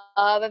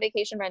love a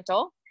vacation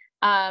rental.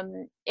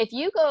 If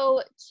you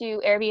go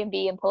to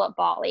Airbnb and pull up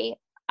Bali,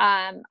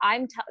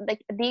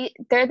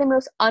 they're the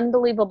most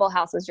unbelievable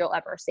houses you'll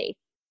ever see.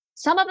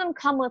 Some of them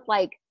come with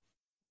like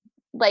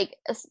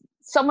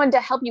someone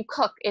to help you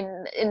cook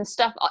in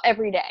stuff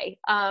every day.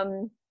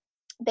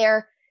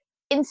 They're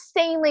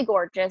insanely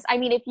gorgeous. I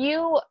mean, if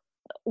you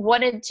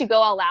wanted to go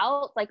all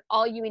out, like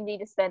all you would need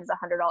to spend is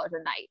 $100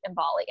 a night in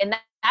Bali, and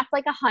that's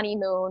like a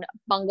honeymoon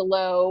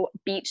bungalow,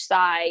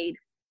 beachside,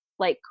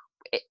 like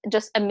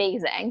just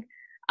amazing.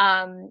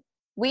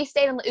 We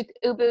stayed in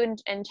Ubud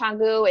and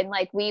Canggu, and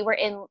like we were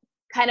in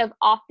kind of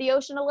off the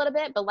ocean a little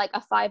bit, but like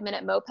a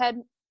 5-minute moped.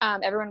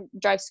 Everyone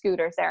drives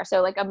scooters there,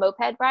 so like a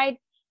moped ride.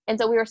 And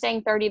so we were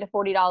staying $30 to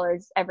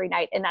 $40 every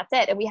night, and that's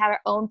it. And we had our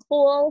own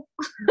pool.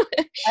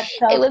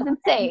 It was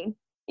insane.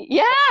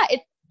 Yeah,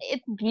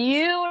 it's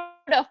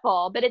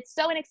beautiful, but it's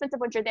so inexpensive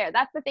once you're there.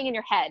 That's the thing in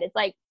your head. It's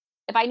like,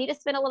 if I need to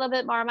spend a little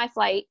bit more on my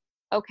flight,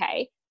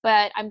 okay,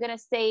 but I'm gonna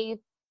save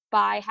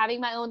by having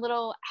my own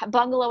little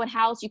bungalow and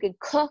house. You could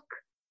cook,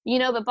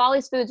 but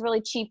Bali's food is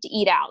really cheap to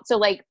eat out. So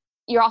like,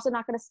 you're also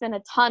not going to spend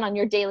a ton on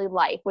your daily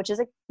life, which is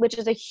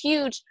a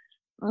huge,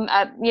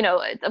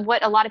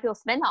 what a lot of people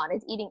spend on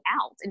is eating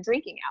out and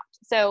drinking out.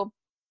 So,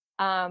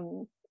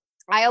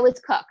 I always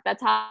cook.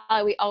 That's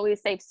how we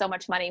always save so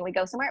much money when we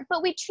go somewhere,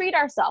 but we treat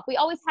ourselves. We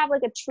always have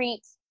like a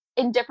treat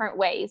in different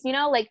ways,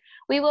 like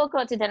we will go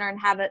out to dinner and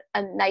have a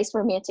nice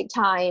romantic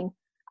time.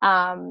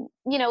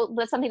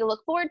 That's something to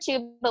look forward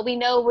to, but we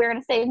know we're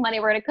going to save money.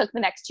 We're going to cook the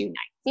next 2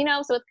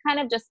 nights, so it's kind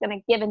of just going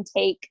to give and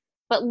take,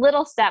 but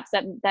little steps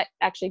that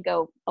actually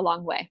go a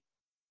long way.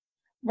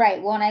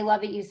 Right. Well, and I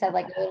love that you said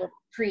like a little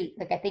treat.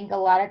 Like I think a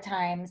lot of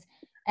times,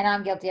 and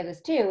I'm guilty of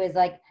this too, is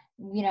like,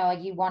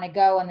 like you want to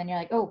go and then you're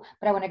like, oh,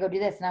 but I want to go do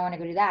this and I want to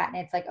go do that. And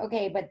it's like,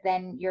 okay, but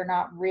then you're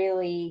not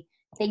really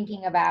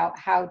thinking about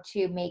how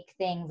to make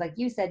things, like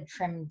you said,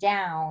 trim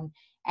down,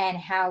 and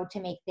how to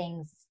make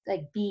things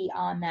like be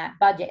on that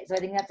budget. So I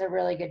think that's a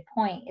really good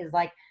point, is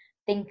like,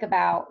 think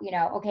about,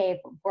 okay, if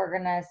we're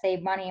going to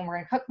save money and we're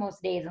going to cook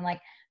most days, and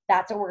like,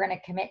 that's what we're going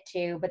to commit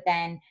to, but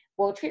then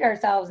we'll treat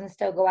ourselves and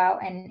still go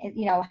out and,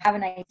 have a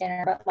nice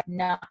dinner, but like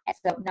not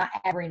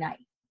every night.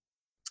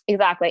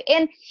 Exactly.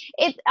 And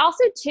it's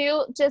also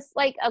too, just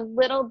like a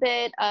little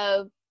bit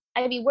of,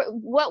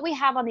 what we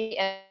have on the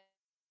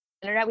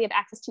internet, we have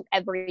access to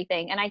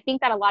everything. And I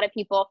think that a lot of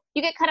people,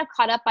 you get kind of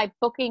caught up by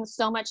booking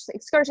so much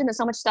excursions and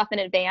so much stuff in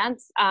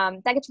advance.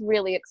 That gets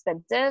really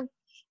expensive.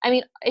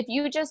 If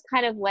you just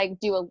kind of like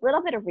do a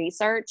little bit of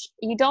research,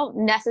 you don't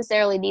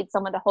necessarily need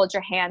someone to hold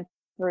your hand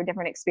through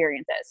different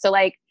experiences. So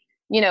like,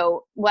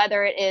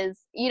 whether it is,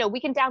 we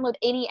can download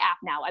any app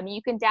now.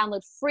 You can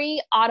download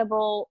free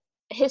Audible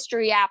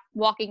history app,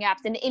 walking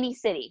apps in any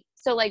city.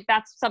 So like,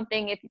 that's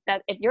something,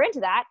 if you're into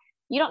that,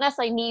 you don't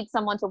necessarily need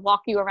someone to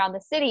walk you around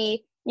the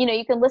city.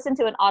 You can listen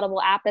to an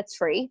Audible app that's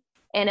free,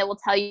 and it will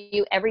tell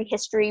you every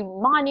history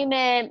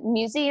monument,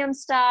 museum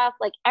stuff,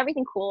 like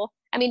everything cool.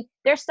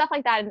 There's stuff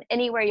like that in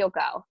anywhere you'll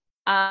go.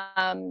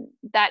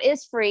 that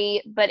is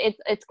free, but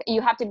it's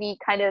you have to be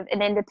kind of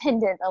an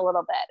independent a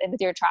little bit and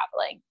if you're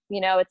traveling.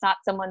 It's not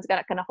someone's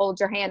gonna hold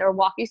your hand or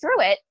walk you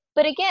through it.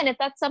 But again, if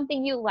that's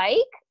something you like,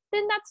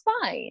 then that's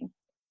fine.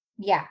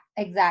 Yeah,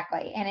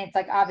 exactly. And it's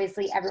like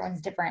obviously everyone's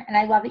different. And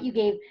I love that you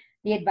gave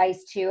the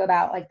advice too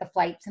about like the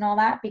flights and all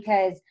that,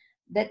 because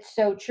that's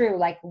so true.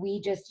 Like we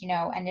just,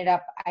 ended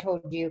up, I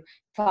told you,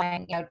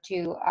 flying,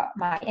 to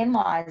my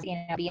in-laws,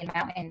 be in the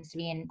mountains, to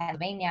be in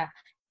Pennsylvania.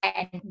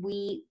 And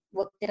we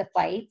looked at the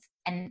flights,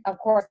 and of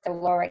course they're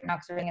low right now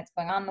because everything that's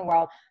going on in the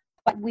world.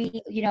 But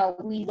we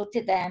looked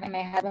at them, and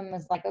my husband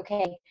was like,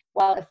 okay,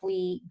 well, if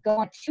we go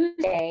on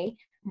Tuesday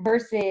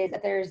versus a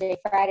Thursday,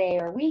 Friday,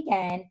 or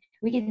weekend,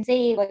 we can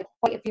save like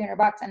quite a few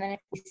 $100. And then if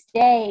we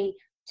stay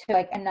to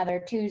like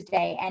another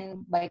Tuesday,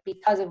 and like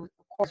because of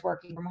course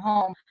working from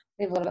home,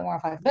 we have a little bit more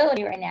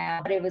flexibility right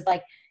now. But it was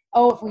like,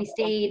 oh, if we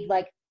stayed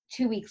like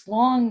 2 weeks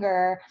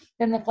longer,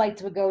 then the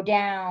flights would go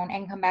down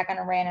and come back on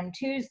a random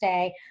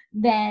Tuesday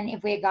than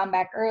if we had gone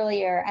back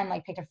earlier and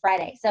like picked a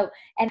Friday. So,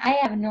 and I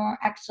have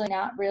actually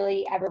not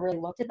really ever really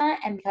looked at that.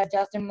 And because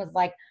Justin was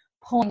like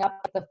pulling up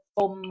the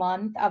full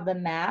month of the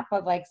map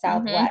of like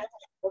Southwest,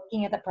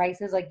 looking at the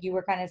prices like you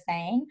were kind of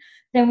saying,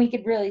 then we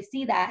could really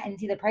see that and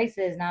see the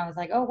prices. And I was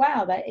like, oh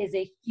wow, that is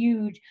a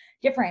huge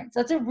difference.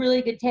 So it's a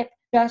really good tip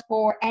just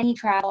for any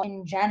travel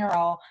in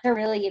general, to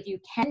really, if you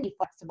can be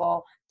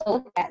flexible, to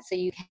look at so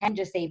you can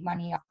just save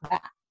money off of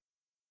that.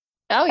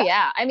 Oh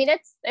yeah. I mean,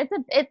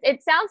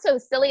 it sounds so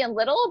silly and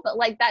little, but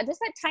like that, just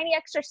that tiny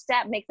extra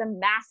step makes a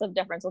massive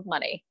difference with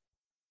money.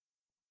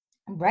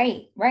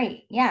 Right.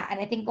 Yeah. And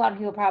I think a lot of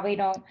people probably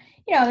don't,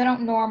 they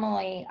don't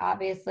normally,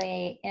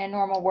 obviously, in a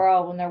normal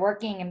world when they're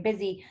working and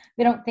busy,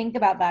 they don't think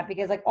about that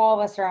because like all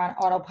of us are on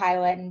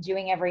autopilot and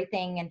doing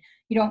everything, and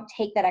you don't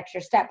take that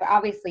extra step. But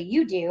obviously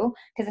you do,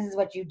 because this is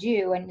what you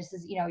do, and this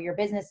is, your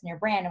business and your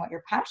brand and what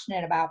you're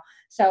passionate about.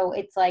 So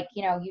it's like,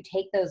 you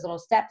take those little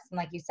steps, and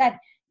like you said,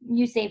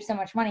 you save so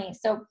much money.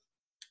 So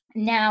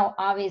now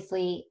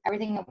obviously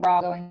everything that we're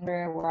all going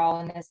through, we're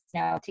all in this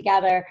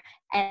together,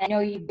 and I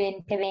know you've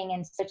been pivoting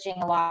and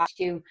switching a lot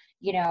to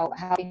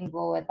helping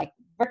people with like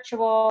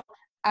virtual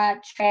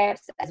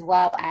trips, as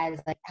well as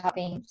like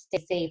helping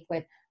stay safe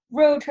with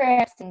road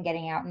trips and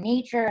getting out in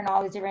nature and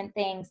all these different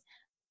things.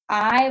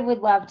 I would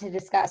love to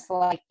discuss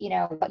like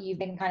what you've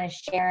been kind of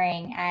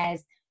sharing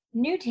as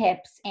new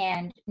tips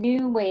and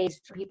new ways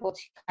for people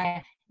to kind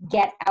of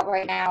get out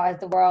right now as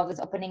the world is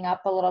opening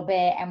up a little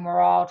bit, and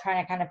we're all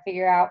trying to kind of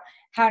figure out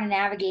how to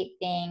navigate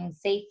things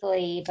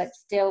safely but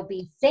still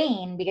be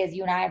sane, because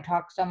you and I have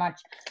talked so much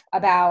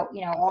about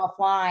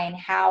offline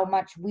how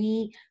much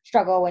we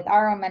struggle with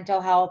our own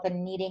mental health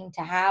and needing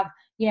to have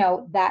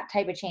that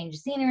type of change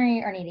of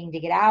scenery or needing to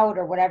get out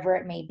or whatever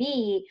it may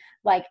be.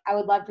 Like I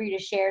would love for you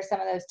to share some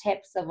of those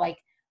tips of like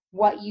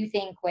what you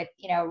think with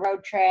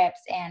road trips,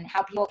 and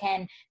how people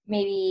can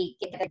maybe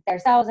get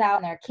themselves out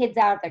and their kids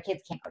out if their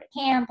kids can't go to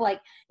camp,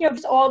 like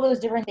just all those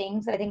different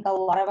things that I think a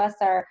lot of us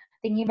are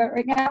thinking about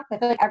right now. I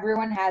feel like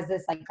everyone has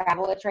this like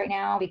travel itch right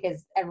now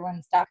because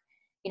everyone's stuck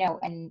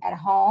and at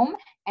home.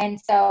 And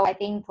so I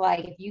think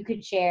like if you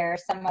could share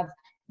some of,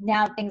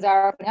 now things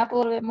are opening up a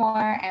little bit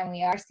more and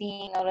we are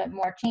seeing a little bit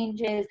more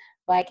changes,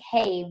 like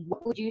hey,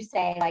 what would you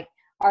say like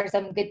are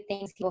some good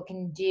things people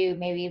can do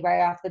maybe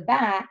right off the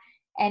bat,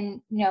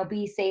 and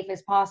be safe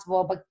as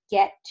possible, but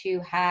get to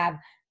have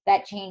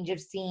that change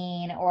of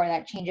scene or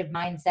that change of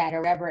mindset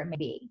or whatever it may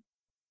be?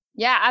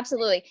 Yeah,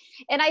 absolutely.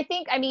 And I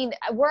think, I mean,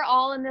 we're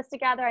all in this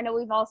together. I know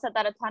we've all said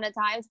that a ton of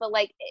times, but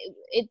like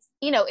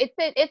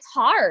it's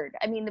hard.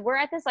 I mean, we're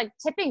at this like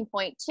tipping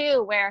point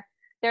too, where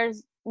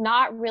there's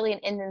not really an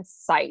end in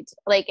sight.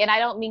 Like, and I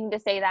don't mean to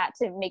say that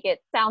to make it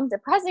sound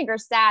depressing or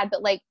sad,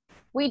 but like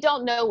we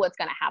don't know what's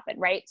going to happen,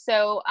 right?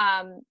 So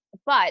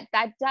but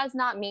that does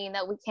not mean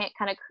that we can't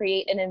kind of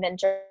create an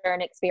adventure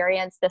and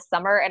experience this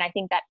summer. And I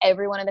think that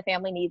everyone in the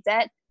family needs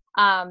it.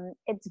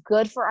 It's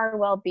good for our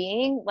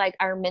well-being, like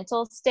our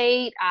mental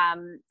state,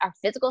 our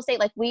physical state.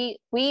 Like we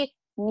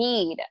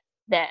need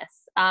this.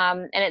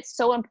 And it's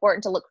so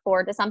important to look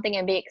forward to something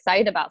and be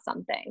excited about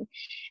something.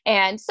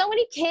 And so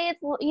many kids,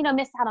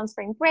 miss out on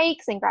spring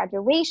breaks and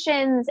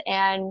graduations,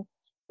 and,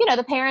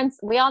 the parents,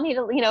 we all need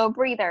a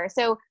breather.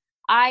 So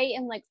I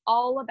am like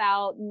all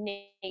about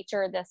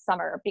nature this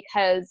summer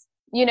because,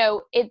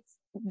 it's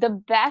the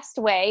best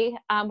way.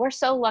 We're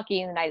so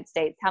lucky in the United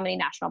States, how many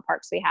national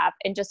parks we have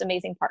and just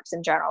amazing parks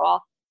in general.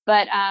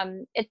 But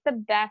it's the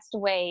best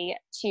way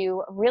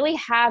to really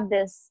have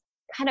this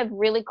kind of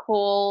really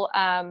cool,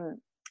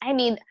 I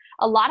mean,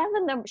 a lot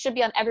of them should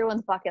be on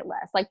everyone's bucket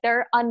list. Like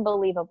they're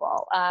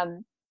unbelievable.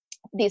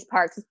 These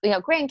parks,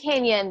 Grand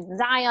Canyon,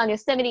 Zion,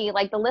 Yosemite,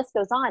 like the list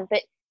goes on.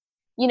 But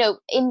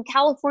in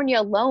California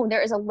alone,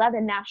 there is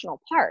 11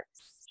 national parks.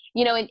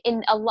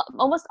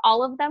 Almost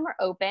all of them are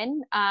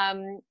open.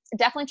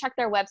 Definitely check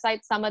their website.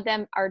 Some of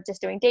them are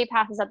just doing day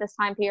passes at this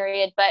time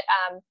period, but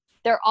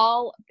they're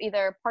all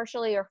either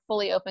partially or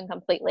fully open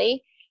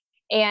completely.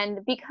 And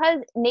because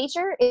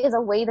nature is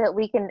a way that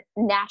we can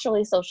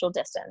naturally social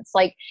distance.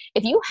 Like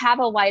if you have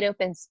a wide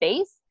open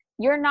space,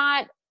 you're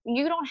not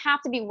you don't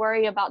have to be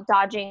worried about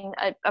dodging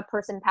a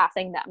person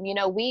passing them. You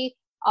know, we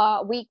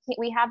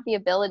have the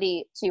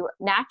ability to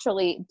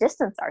naturally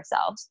distance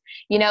ourselves,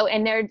 you know,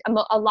 and there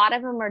a lot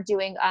of them are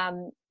doing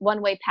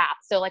one-way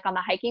paths. So like on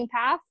the hiking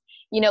path,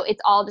 you know,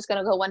 it's all just going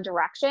to go one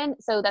direction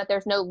so that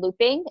there's no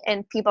looping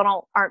and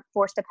people aren't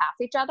forced to pass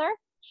each other.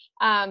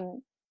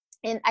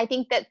 And I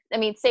think that, I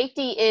mean,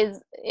 safety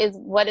is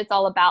what it's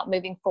all about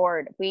moving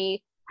forward.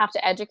 We have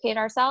to educate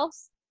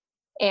ourselves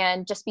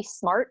and just be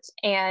smart.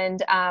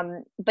 And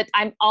but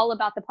I'm all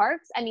about the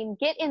parks. I mean,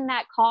 get in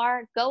that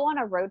car, go on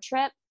a road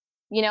trip.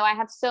 You know, I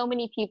have so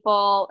many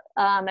people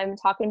I'm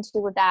talking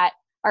to that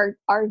are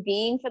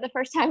RVing for the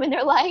first time in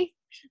their life.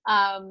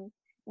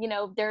 You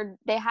know,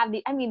 they have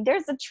the, I mean,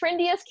 there's the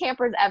trendiest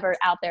campers ever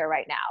out there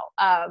right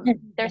now.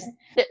 They're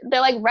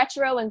like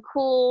retro and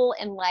cool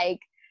and like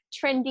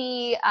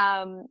trendy.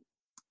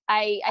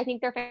 I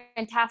think they're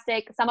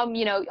fantastic. Some of them,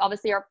 you know,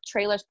 obviously are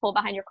trailers pulled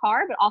behind your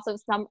car, but also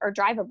some are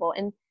drivable.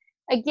 And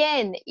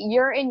again,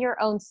 you're in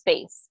your own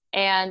space.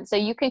 And so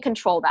you can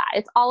control that.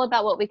 It's all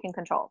about what we can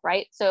control,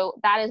 right? So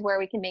that is where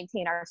we can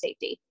maintain our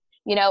safety,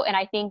 you know, and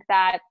I think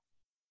that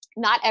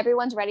not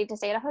everyone's ready to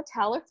stay at a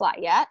hotel or fly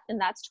yet, and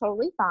that's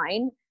totally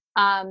fine.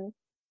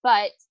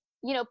 But,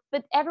 you know,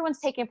 but everyone's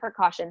taking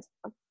precautions.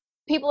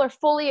 People are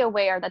fully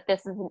aware that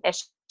this is an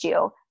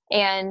issue.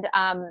 And,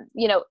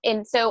 you know,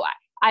 and so,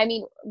 I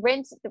mean,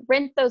 rent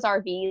those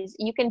RVs.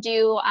 You can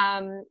do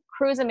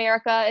Cruise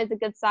America is a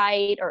good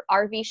site, or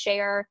RV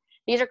Share.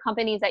 These are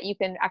companies that you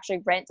can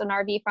actually rent an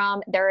RV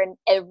from. They're in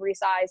every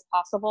size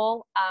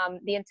possible.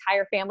 The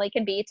entire family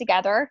can be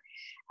together.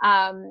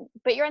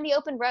 But you're on the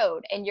open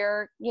road and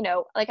you're, you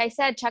know, like I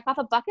said, check off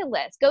a bucket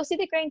list. Go see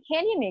the Grand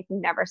Canyon if you've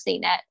never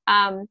seen it.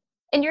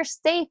 And you're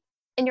safe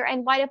and you're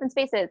in wide open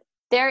spaces.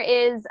 There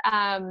is,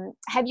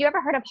 have you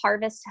ever heard of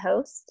Harvest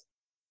Host?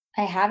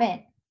 I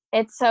haven't.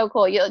 It's so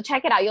cool. You'll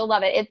check it out. You'll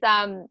love it.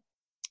 It's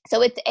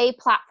so it's a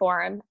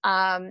platform.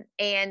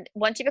 And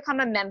once you become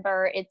a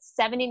member, it's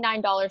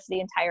 $79 for the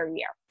entire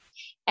year.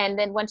 And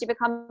then once you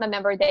become a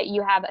member, that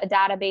you have a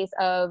database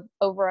of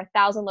over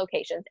 1,000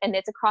 locations, and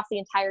it's across the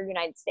entire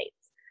United States.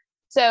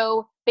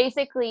 So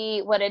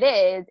basically what it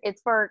is,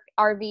 it's for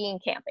RV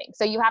and camping.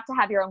 So you have to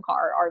have your own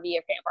car, RV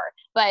or camper.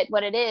 But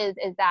what it is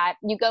that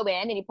you go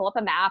in and you pull up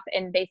a map,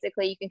 and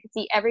basically you can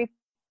see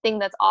everything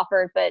that's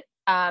offered, but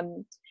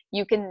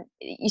you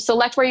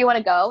select where you want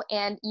to go,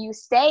 and you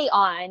stay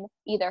on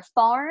either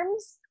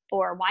farms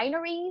or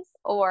wineries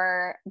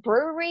or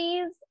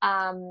breweries.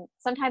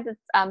 Sometimes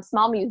it's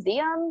small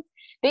museums.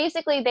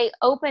 Basically, they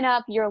open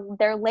up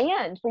their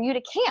land for you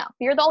to camp.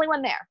 You're the only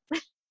one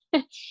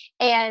there.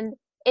 And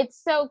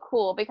it's so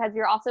cool because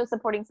you're also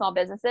supporting small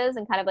businesses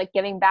and kind of like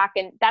giving back.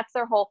 And that's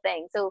their whole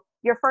thing. So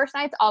your first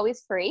night's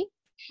always free.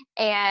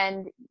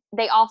 And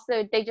they ask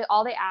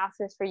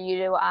is for you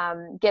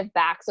to give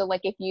back. So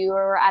like if you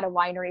are at a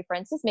winery, for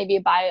instance, maybe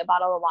buy a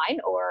bottle of wine,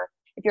 or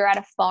if you're at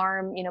a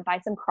farm, you know, buy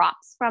some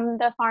crops from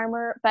the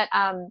farmer. But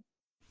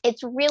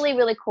it's really,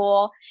 really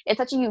cool. It's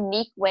such a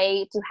unique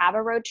way to have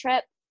a road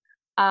trip.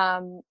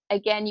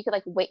 Again, you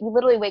could you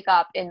literally wake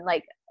up in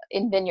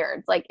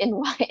vineyards, like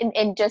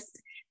and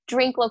just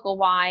drink local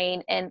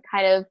wine and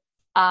kind of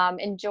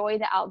enjoy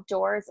the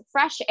outdoors.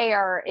 Fresh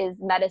air is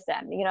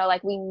medicine, you know,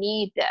 like we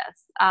need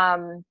this.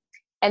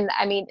 And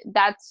I mean,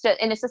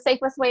 and it's the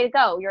safest way to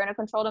go. You're in a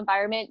controlled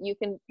environment. You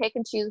can pick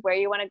and choose where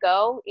you want to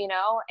go, you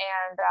know,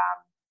 and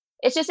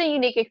it's just a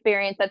unique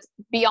experience that's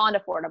beyond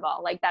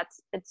affordable. Like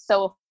it's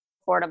so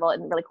affordable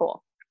and really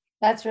cool.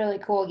 That's really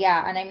cool.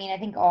 Yeah. And I mean, I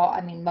think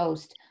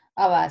most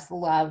of us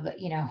love,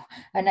 you know,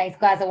 a nice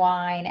glass of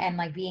wine and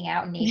like being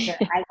out in nature.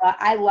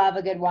 I love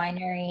a good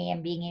winery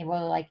and being able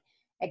to like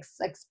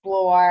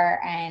explore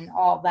and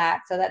all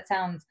that. So that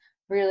sounds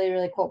really,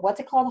 really cool. What's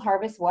it called?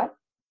 Harvest what?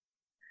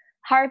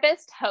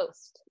 Harvest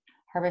Host.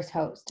 Harvest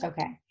Host.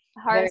 Okay.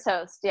 Harvest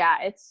Host. Yeah.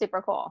 It's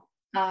super cool.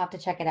 I'll have to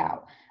check it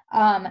out.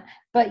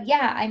 But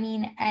yeah, I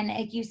mean, and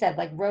like you said,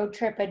 like road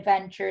trip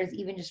adventures,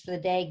 even just for the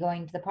day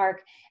going to the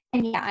park.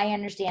 And yeah, I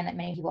understand that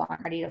many people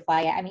aren't ready to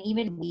fly yet. I mean,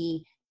 even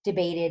we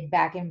debated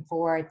back and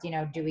forth, you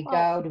know, do we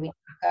go, do we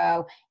not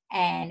go?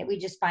 And we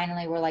just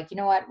finally were like, you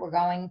know what, we're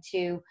going to,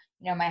 you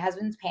know, my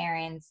husband's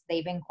parents,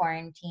 they've been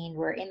quarantined.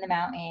 We're in the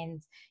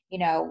mountains. You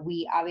know,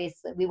 we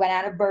went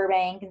out of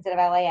Burbank instead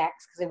of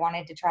LAX because we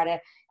wanted to try to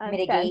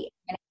mitigate as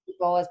many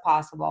people as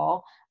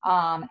possible.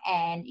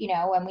 And, you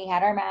know, when we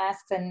had our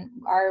masks and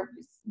our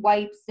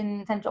wipes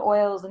and essential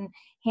oils and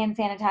hand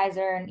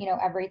sanitizer and, you know,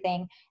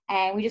 everything.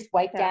 And we just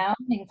wiped down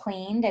and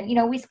cleaned. And, you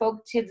know, we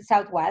spoke to the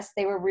Southwest.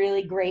 They were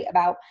really great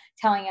about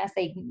telling us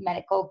they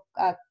medical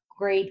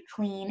grade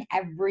clean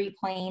every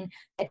plane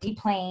that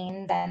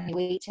deplanes, and they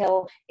wait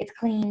till it's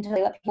clean till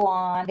they let people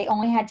on. They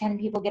only had 10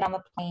 people get on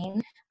the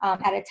plane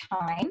at a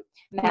time.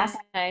 Masks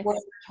were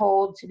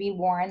told to be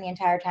worn the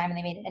entire time, and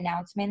they made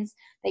announcements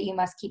that you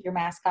must keep your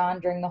mask on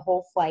during the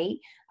whole flight.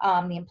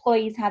 The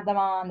employees had them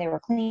on. They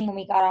were clean when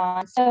we got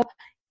on. So,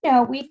 you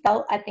know, we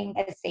felt, I think,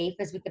 as safe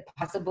as we could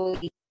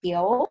possibly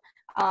feel,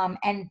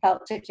 and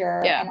felt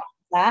secure. Yeah. And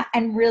that.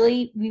 And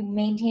really, we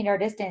maintained our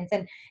distance.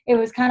 And it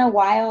was kind of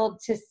wild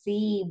to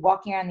see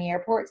walking around the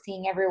airport,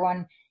 seeing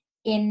everyone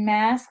in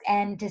mask,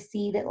 and to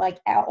see that like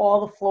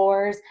all the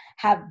floors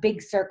have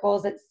big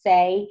circles that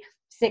say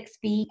 6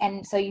 feet.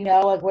 And so,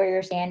 like where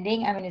you're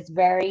standing. I mean, it's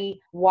very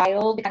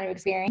wild to kind of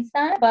experience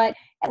that, but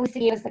at least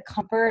it gave us the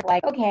comfort,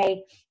 like,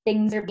 okay,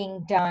 things are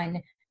being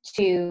done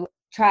to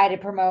try to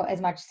promote as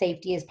much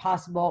safety as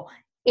possible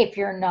if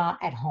you're not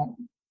at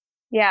home.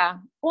 Yeah.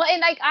 Well, and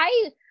like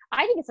I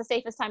think it's the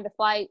safest time to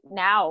fly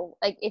now,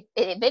 like if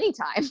any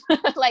time.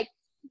 Like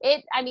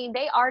I mean,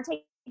 they are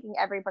taking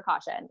every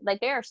precaution. Like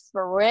they are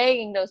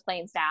spraying those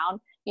planes down.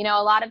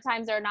 A lot of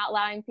times they're not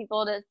allowing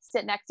people to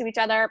sit next to each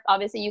other.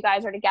 Obviously you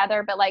guys are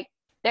together, but like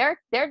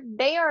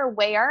they are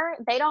aware.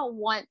 They don't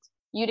want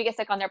you to get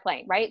sick on their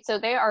plane, right? So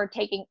they are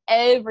taking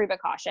every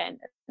precaution.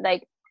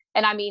 Like,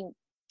 and I mean,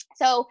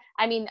 so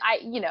I mean,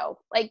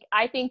 like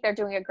I think they're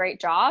doing a great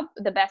job,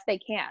 the best they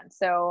can.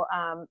 So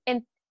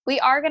and we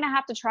are going to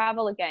have to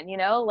travel again,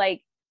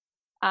 like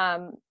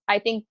I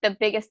think the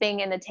biggest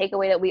thing and the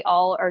takeaway that we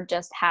all are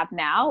just have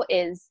now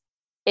is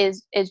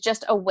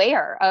just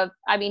aware of,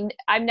 I mean,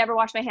 I've never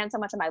washed my hands so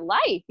much in my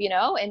life,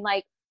 and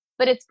like,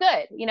 but it's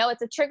good,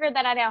 it's a trigger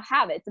that I now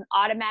have. It's an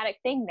automatic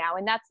thing now.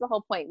 And that's the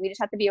whole point. We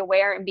just have to be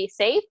aware and be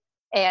safe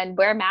and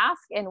wear a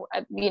mask and,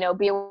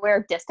 be aware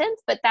of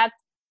distance, but that's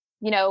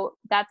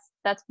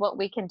what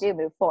we can do,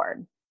 move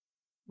forward.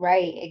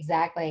 Right,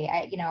 exactly.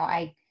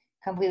 I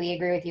completely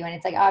agree with you. And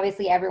it's like,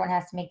 obviously everyone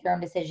has to make their own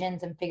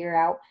decisions and figure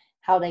out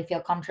how they feel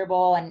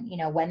comfortable and,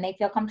 when they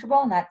feel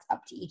comfortable, and that's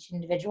up to each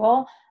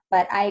individual.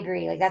 But I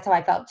agree, like that's how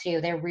I felt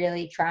too. They're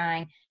really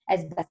trying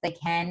as best they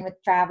can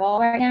with travel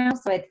right now.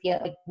 So I feel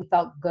like we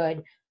felt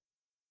good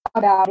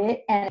about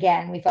it. And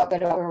again, we felt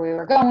good about where we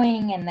were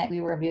going and that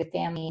we were with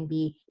family and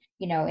be,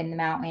 in the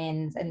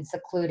mountains and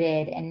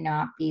secluded and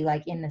not be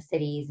like in the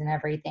cities and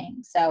everything.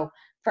 So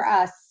for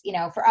us,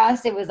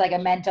 it was like a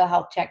mental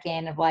health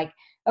check-in of like,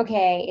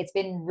 okay, it's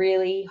been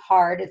really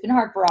hard. It's been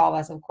hard for all of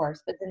us, of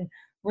course, but it's been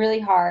really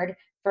hard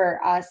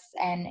for us,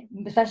 and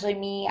especially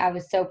me. I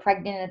was so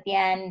pregnant at the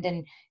end,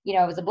 and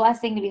it was a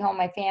blessing to be home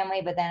with my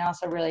family, but then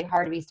also really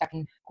hard to be stuck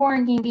in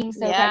quarantine being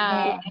so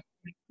Yeah. pregnant,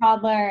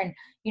 toddler, and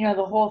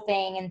the whole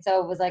thing. And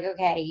so it was like,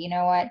 okay, you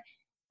know what,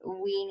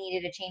 we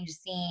needed to change the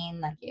scene.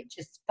 Like it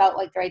just felt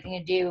like the right thing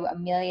to do.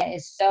 Amelia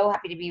is so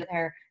happy to be with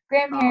her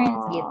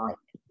grandparents, be at Aww. like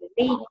the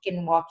lake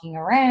and walking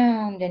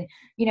around, and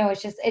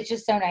it's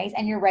just so nice.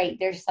 And you're right,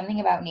 there's something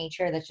about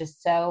nature that's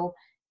just so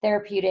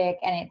therapeutic,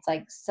 and it's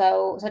like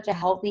such a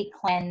healthy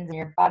cleanse, and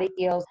your body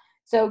feels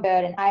so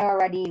good. And I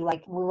already,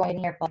 like, we've been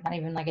here for like not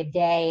even like a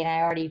day, and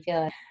I already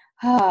feel like,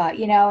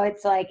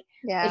 it's like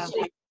Yeah.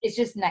 it's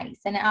just nice.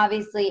 And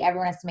obviously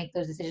everyone has to make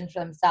those decisions for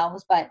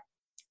themselves, but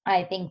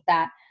I think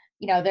that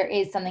there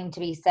is something to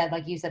be said,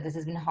 like you said, this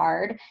has been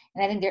hard,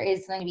 and I think there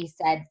is something to be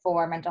said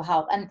for mental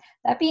health. And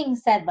that being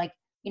said, like,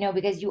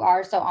 because you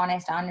are so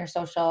honest on your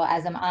social,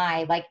 as am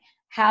I, like,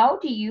 how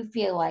do you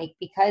feel like,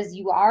 because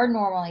you are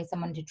normally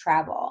someone to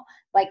travel,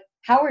 like,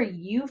 how are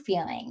you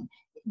feeling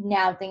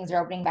now things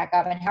are opening back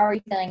up, and how are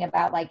you feeling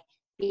about like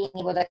being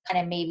able to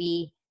kind of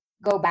maybe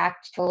go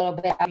back to a little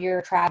bit of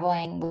your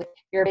traveling with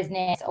your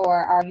business, or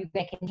are you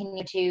going to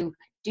continue to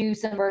do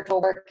some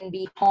virtual work and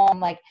be home?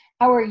 Like,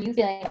 how are you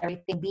feeling about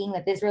everything, being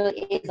that this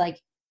really is like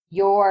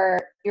your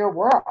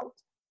world?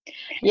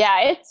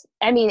 Yeah, it's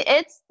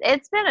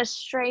been a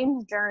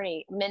strange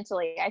journey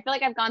mentally. I feel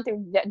like I've gone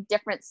through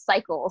different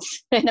cycles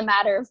in a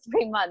matter of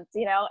 3 months,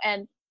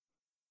 and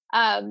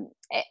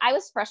I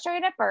was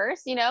frustrated at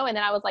first, and then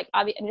I was like,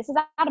 I mean, this is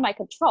out of my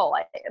control.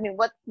 I mean,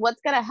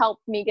 what's gonna help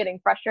me getting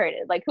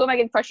frustrated? Like, who am I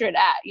getting frustrated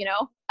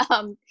at?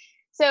 Um,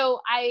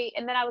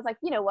 and then I was like,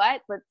 you know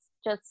what? Let's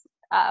just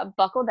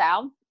buckle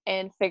down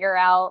and figure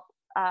out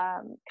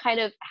kind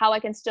of how I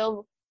can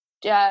still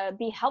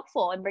be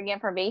helpful and bring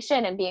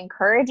information and be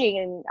encouraging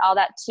and all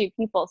that to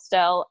people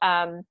still.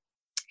 And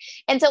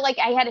so like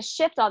I had to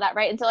shift all that,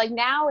 right? And so like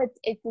now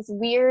it's this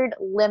weird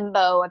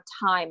limbo of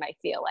time, I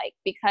feel like,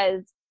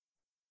 because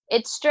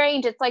it's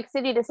strange. It's like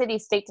city to city,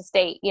 state to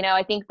state.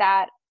 I think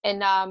that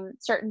in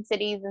certain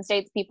cities and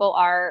states, people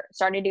are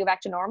starting to go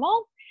back to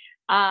normal.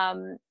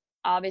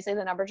 Obviously,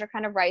 the numbers are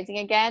kind of rising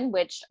again,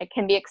 which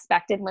can be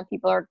expected when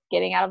people are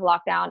getting out of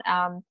lockdown.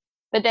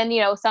 But then,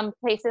 some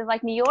places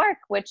like New York,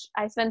 which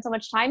I spend so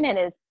much time in,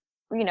 is,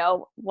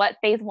 what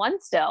phase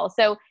 1 still.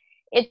 So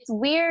it's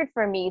weird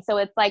for me. So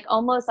it's like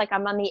almost like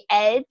I'm on the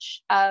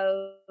edge of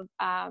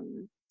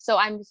so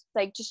I'm just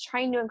like just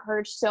trying to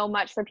encourage so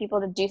much for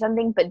people to do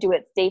something, but do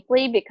it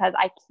safely, because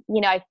I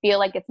feel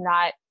like it's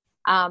not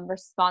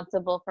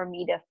responsible for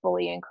me to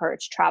fully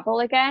encourage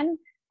travel again.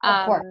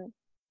 Of course.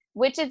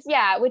 Which is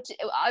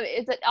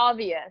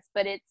obvious,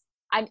 but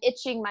I'm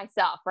itching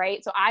myself,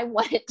 right? So I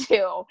want it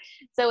to.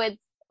 So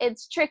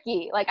it's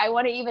tricky. Like I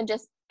want to even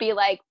just be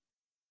like,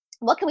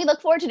 what can we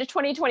look forward to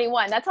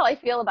 2021? That's how I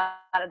feel about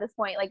it at this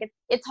point. Like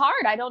it's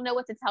hard. I don't know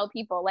what to tell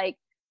people. Like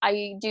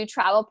I do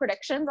travel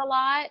predictions a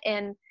lot,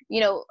 and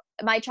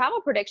my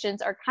travel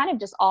predictions are kind of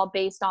just all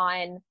based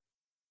on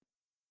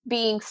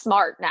being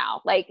smart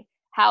now. Like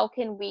how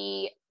can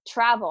we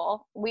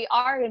travel? We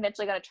are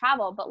eventually going to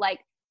travel, but like,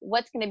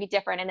 what's going to be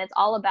different? And it's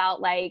all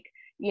about like,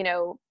 you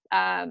know,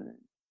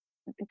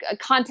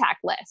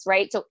 contactless,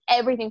 right? So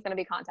everything's going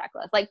to be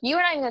contactless. Like you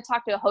are not even going to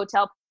talk to a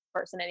hotel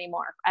person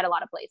anymore at a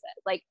lot of places.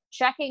 Like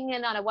checking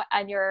in on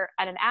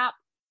an app,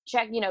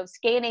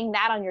 scanning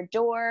that on your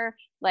door.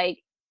 Like,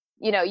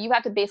 you know, you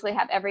have to basically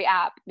have every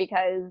app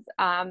because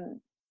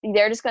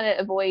they're just going to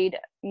avoid,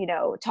 you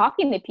know,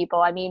 talking to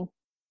people. I mean,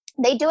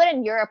 they do it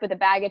in Europe with a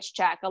baggage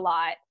check a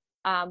lot,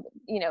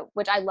 you know,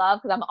 which I love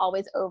because I'm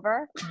always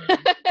over.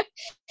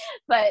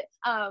 But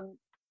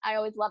I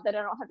always love that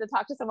I don't have to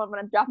talk to someone when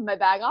I'm dropping my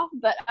bag off.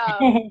 But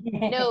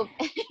no,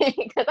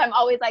 because I'm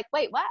always like,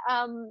 wait, what?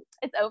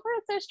 It's over?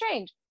 It's so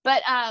strange.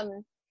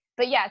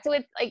 But yeah, so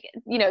it's like,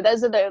 you know,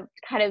 those are the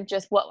kind of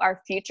just what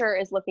our future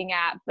is looking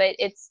at. But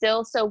it's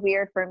still so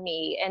weird for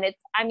me. And it's,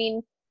 I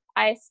mean,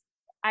 I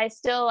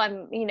still,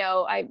 I'm, you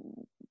know,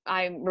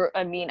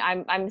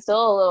 I'm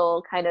still a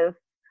little kind of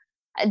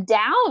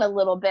down a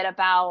little bit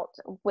about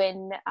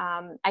when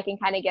I can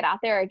kind of get out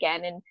there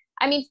again. And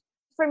I mean,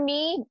 for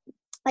me,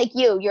 like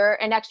you're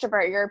an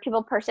extrovert, you're a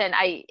people person.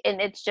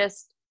 And it's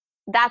just,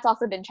 that's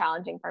also been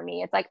challenging for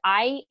me. It's like,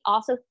 I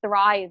also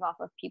thrive off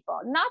of people.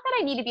 Not that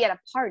I need to be at a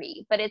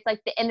party, but it's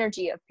like the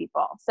energy of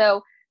people.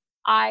 So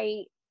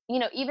you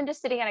know, even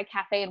just sitting at a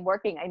cafe and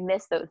working, I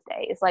miss those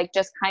days, like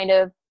just kind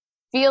of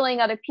feeling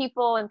other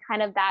people and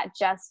kind of that,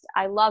 just,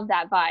 I love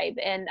that vibe.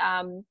 And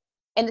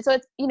so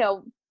it's, you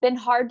know, been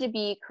hard to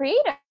be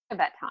creative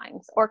at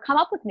times or come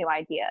up with new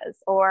ideas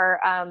or,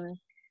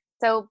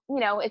 so, you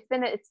know, it's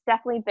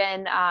definitely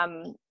been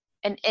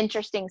an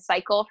interesting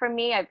cycle for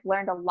me. I've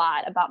learned a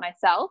lot about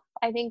myself,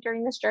 I think,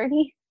 during this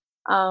journey.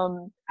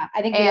 I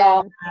think we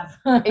all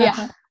have.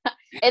 Yeah.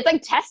 It's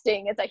like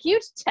testing. It's a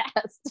huge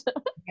test.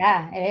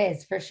 Yeah, it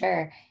is for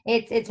sure.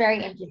 It's very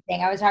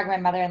interesting. I was talking to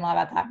my mother-in-law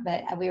about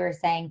that, but we were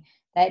saying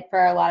that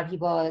for a lot of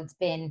people, it's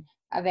been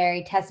a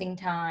very testing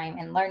time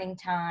and learning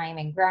time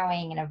and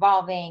growing and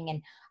evolving.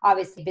 And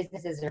obviously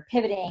businesses are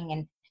pivoting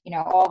and, you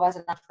know, all of us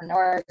as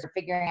entrepreneurs are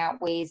figuring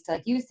out ways to,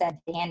 like you said,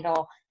 to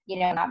handle, you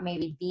know, not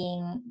maybe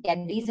being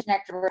getting decent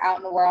extrovert out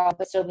in the world,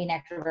 but still being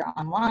extrovert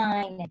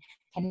online and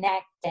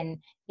connect. And,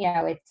 you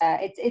know,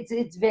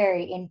 it's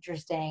very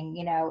interesting,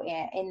 you know,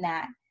 in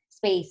that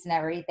space and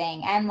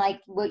everything. And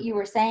like what you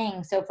were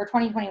saying, so for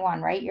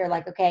 2021, right? You're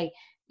like, okay,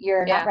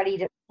 you're not ready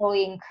to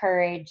fully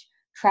encourage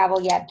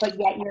travel yet, but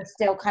yet you're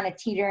still kind of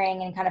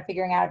teetering and kind of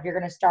figuring out if you're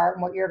going to start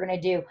and what you're going to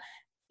do.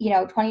 You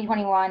know,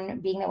 2021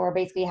 being that we're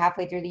basically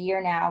halfway through the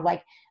year now,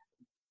 like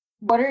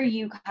what are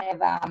you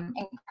kind of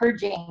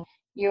encouraging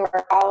your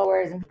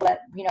followers and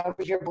let, you know,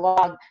 your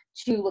blog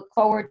to look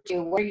forward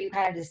to? What are you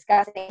kind of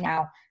discussing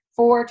now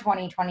for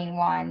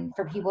 2021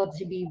 for people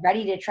to be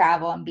ready to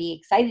travel and be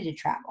excited to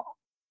travel?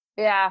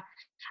 Yeah.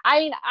 I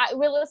mean,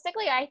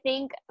 realistically, I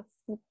think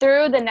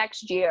through the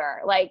next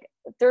year, like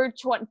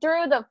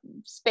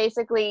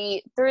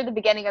basically through the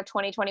beginning of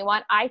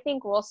 2021, I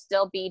think we'll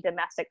still be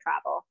domestic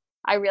travel.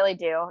 I really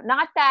do.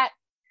 Not that,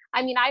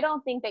 I mean, I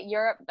don't think that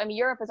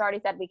Europe has already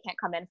said we can't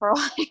come in for a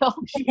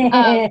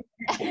while.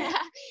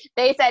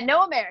 They said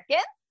no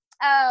Americans.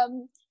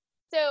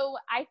 So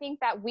I think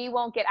that we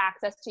won't get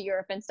access to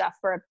Europe and stuff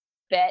for a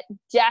bit.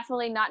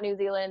 Definitely not New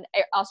Zealand,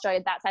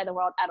 Australia, that side of the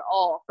world at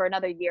all for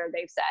another year,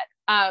 they've said.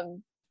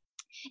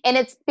 And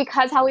it's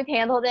because how we've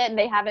handled it and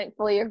they haven't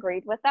fully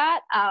agreed with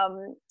that.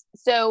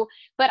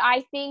 But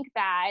I think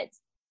that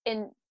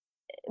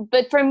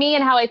but for me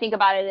and how I think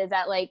about it is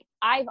that, like,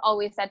 I've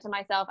always said to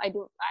myself,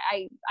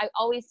 I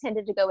always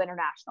tended to go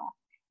international.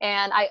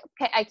 And I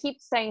keep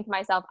saying to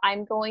myself,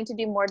 I'm going to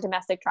do more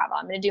domestic travel.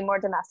 I'm going to do more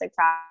domestic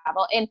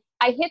travel. And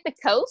I hit the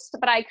coast,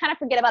 but I kind of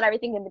forget about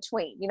everything in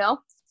between, you know?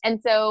 And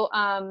so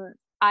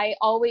I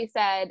always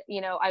said,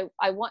 you know,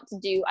 I want to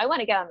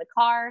get on the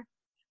car.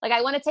 Like,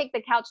 I want to take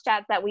the couch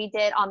chats that we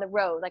did on the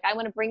road. Like, I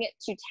want to bring it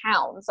to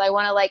town. So I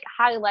want to like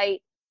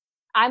highlight,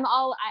 and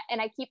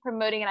I keep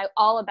promoting, and I'm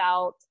all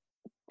about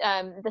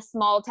the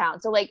small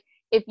town. So like,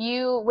 if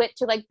you went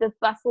to like the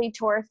bustly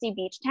touristy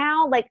beach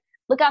town, like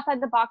look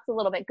outside the box a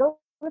little bit, go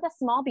to the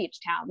small beach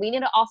town. We need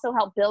to also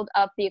help build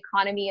up the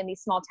economy in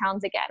these small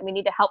towns again. We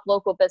need to help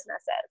local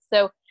businesses.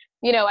 So,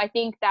 you know, I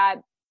think that,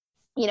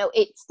 you know,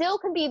 it still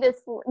can be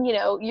this, you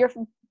know,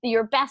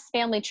 your best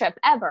family trip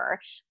ever,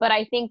 but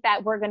I think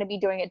that we're going to be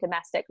doing it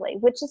domestically,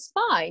 which is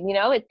fine. You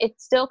know, it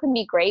still can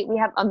be great. We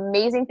have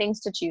amazing things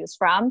to choose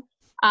from.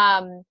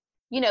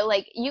 You know,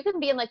 like you can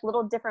be in like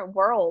little different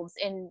worlds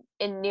in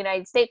the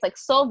United States, like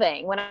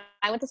Solvang. When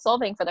I went to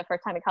Solvang for the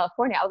first time in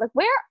California, I was like,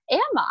 where am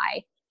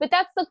I? But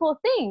that's the cool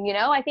thing. You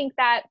know, I think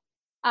that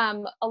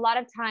a lot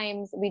of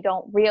times we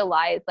don't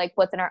realize like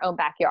what's in our own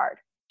backyard,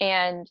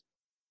 and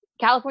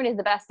California is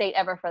the best state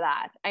ever for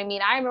that. I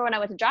mean, I remember when I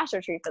went to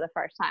Joshua Tree for the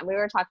first time, we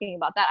were talking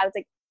about that. I was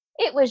like,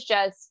 it was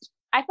just,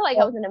 I feel like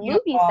I was in a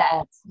movie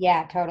set.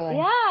 Yeah, totally.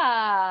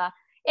 Yeah.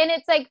 And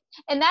it's like,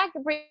 and that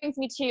brings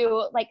me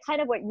to like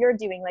kind of what you're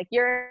doing. Like,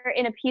 you're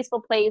in a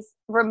peaceful place,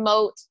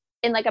 remote,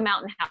 in like a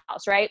mountain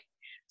house, right?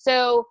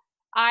 So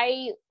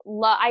I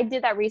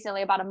did that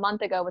recently about a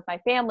month ago with my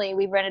family.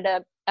 We rented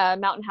a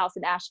mountain house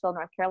in Asheville,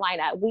 North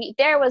Carolina.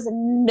 There was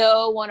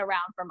no one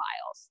around for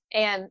miles,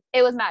 and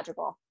it was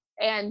magical.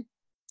 And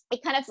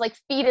it kind of like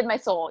feeded my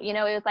soul. It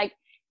was like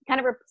kind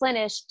of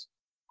replenished.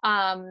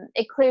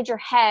 It cleared your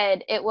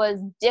head. It was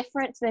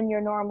different than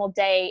your normal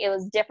day. It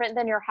was different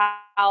than your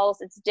house.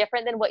 It's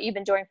different than what you've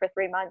been doing for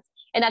 3 months.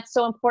 And that's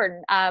so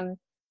important.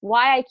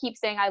 Why I keep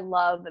saying I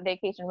love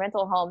vacation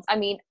rental homes. I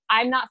mean,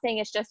 I'm not saying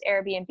it's just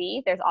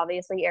Airbnb. There's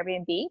obviously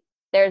Airbnb.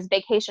 There's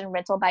vacation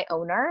rental by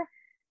owner.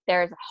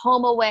 There's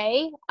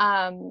HomeAway.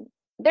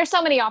 There's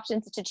so many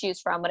options to choose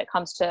from when it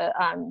comes to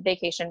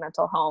vacation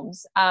rental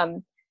homes.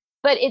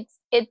 But it's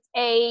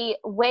a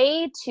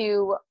way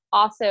to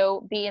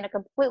also be in a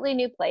completely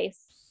new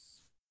place.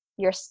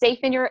 You're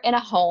safe in a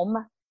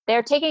home.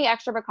 They're taking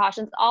extra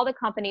precautions. All the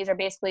companies are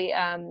basically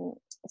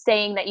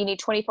saying that you need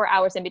 24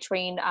 hours in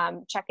between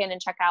check-in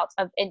and check-outs,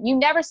 and you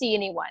never see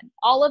anyone.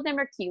 All of them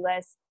are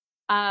keyless.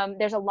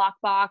 There's a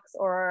lockbox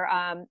or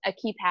a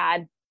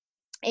keypad,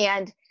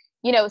 and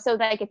so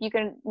like if you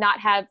can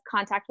not have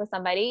contact with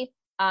somebody,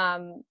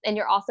 and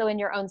you're also in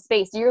your own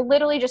space, you're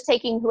literally just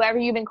taking whoever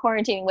you've been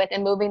quarantining with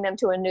and moving them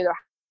to a new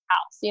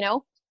house.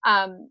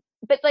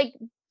 But like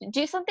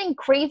do something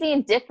crazy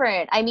and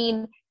different. I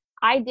mean,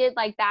 I did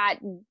like that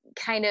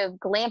kind of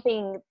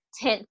glamping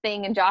tent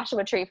thing in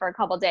Joshua Tree for a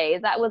couple of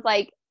days. That was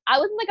like, I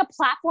was in like a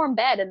platform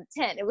bed in a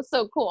tent. It was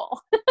so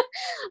cool.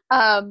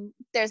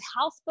 There's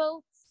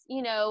houseboats,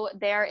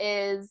 there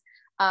is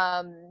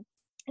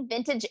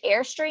vintage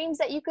Airstreams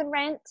that you can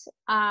rent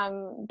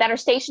that are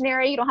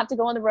stationary. You don't have to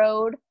go on the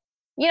road.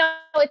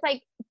 It's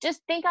like,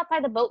 just think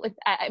outside the boat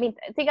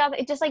think out,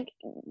 it's just like,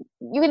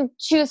 you can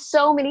choose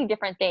so many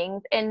different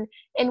things. And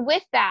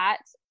with that,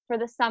 for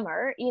the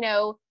summer,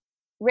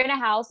 rent a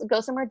house,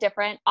 go somewhere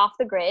different, off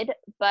the grid,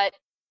 but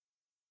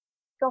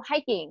go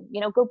hiking,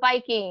 go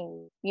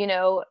biking,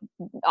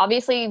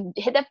 obviously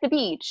hit up the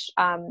beach,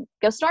 go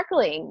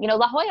snorkeling.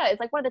 La Jolla is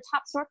like one of the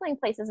top snorkeling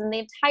places in the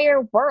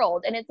entire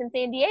world, and it's in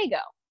San Diego.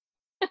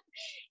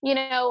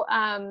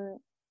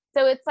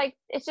 So it's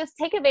just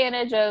take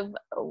advantage of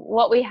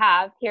what we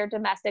have here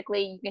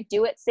domestically. You can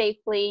do it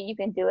safely. You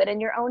can do it in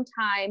your own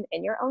time,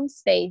 in your own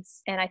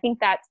space. And I think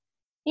that's,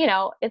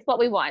 it's what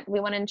we want. We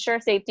want to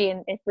ensure safety.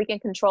 And if we can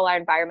control our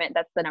environment,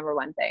 that's the number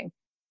one thing.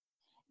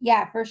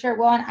 Yeah, for sure.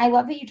 Well, and I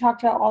love that you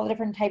talked about all the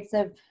different types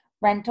of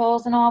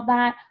rentals and all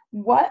that.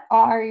 What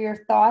are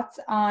your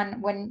thoughts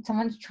on when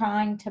someone's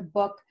trying to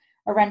book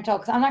a rental?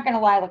 Because I'm not going to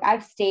lie, like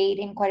I've stayed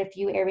in quite a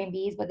few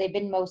Airbnbs, but they've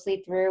been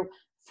mostly through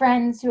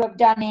friends who have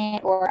done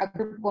it, or a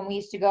group when we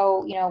used to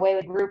go, away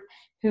with a group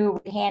who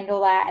would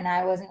handle that. And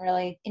I wasn't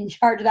really in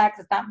charge of that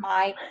because it's not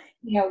my,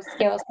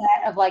 skill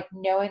set of like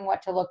knowing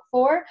what to look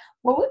for.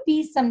 What would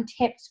be some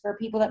tips for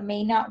people that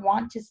may not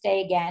want to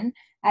stay again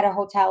at a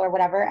hotel or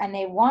whatever, and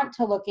they want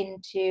to look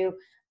into,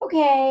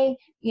 okay,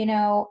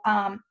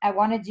 I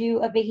want to do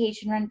a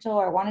vacation rental,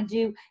 or I want to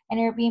do an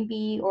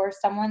Airbnb or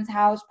someone's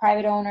house,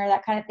 private owner,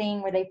 that kind of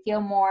thing, where they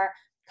feel more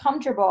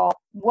comfortable.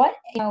 What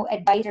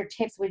advice or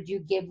tips would you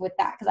give with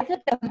that? Because I feel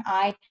like that's something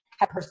I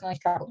have personally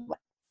struggled with.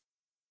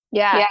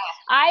 Yeah.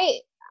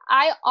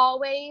 I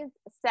always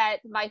set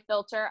my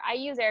filter. I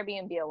use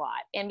Airbnb a lot,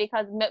 and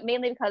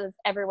mainly because it's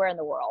everywhere in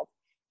the world.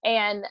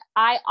 And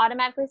I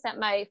automatically set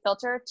my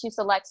filter to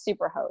select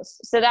Superhost.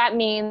 So that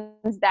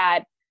means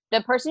that the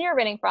person you're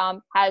renting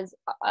from has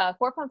a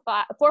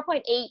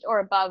 4.8 or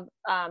above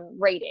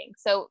rating.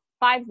 So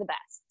 5's the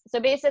best. So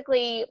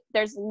basically,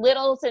 there's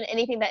little to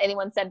anything that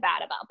anyone said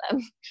bad about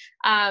them.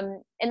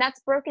 And that's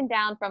broken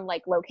down from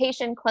like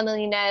location,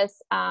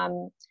 cleanliness,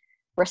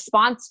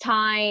 response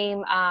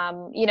time.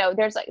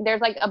 There's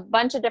like a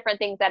bunch of different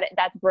things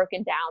that's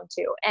broken down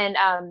to. And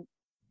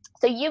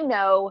so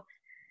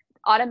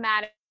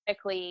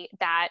automatically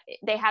that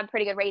they have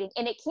pretty good rating,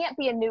 and it can't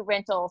be a new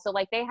rental. So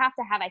like they have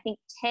to have, I think,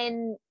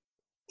 10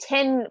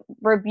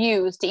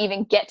 reviews to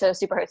even get to a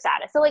Superhost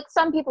status. So like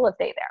some people have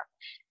stayed there.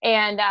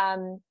 And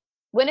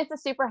when it's a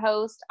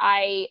Superhost,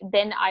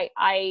 if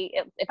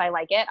I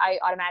like it, I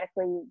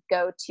automatically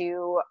go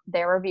to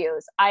their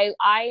reviews.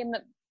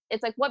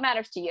 It's like, what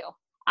matters to you?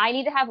 I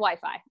need to have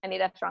Wi-Fi. I need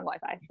to have strong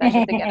Wi-Fi. That's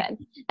just a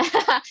given.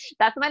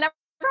 That's my number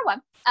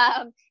one.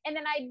 And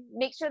then I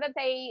make sure that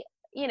they,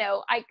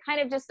 I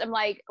kind of just am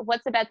like,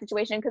 what's the bed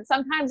situation? Because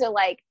sometimes they're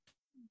like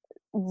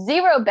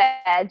 0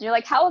 beds. You're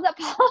like, how is that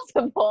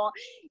possible?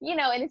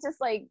 And it's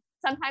just like,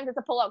 sometimes it's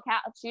a pull-out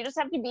couch. You just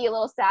have to be a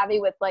little savvy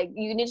with like,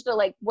 you need to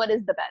like, what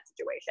is the bed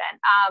situation?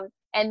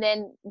 And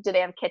then do they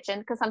have a kitchen?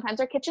 Because sometimes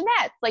they're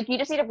kitchenettes. Like you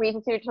just need to read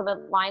through to the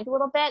lines a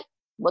little bit.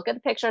 Look at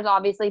the pictures,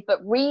 obviously, but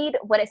read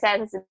what it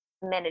says as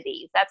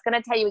amenities. That's going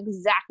to tell you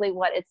exactly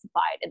what is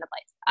supplied in the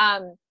place.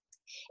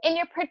 And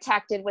you're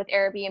protected with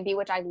Airbnb,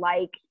 which I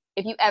like.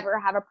 If you ever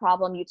have a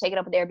problem, you take it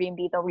up with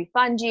Airbnb, they'll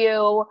refund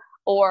you,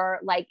 or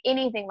like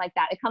anything like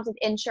that. It comes with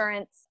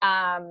insurance,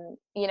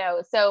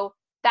 so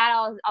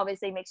that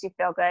obviously makes you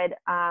feel good.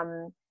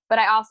 But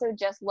I also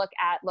just look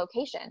at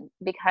location,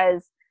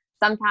 because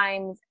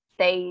sometimes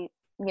they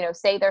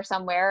say they're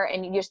somewhere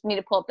and you just need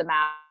to pull up the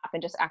map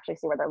and just actually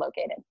see where they're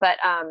located. But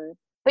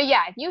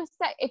yeah,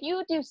 if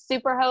you do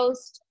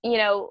Superhost,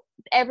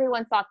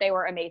 everyone thought they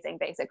were amazing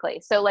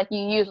basically. So like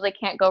you usually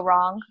can't go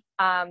wrong.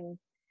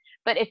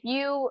 But if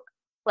you,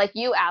 like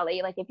you,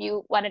 Allie, like if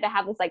you wanted to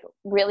have this like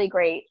really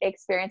great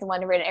experience and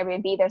wanted to rent an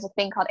Airbnb, there's a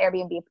thing called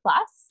Airbnb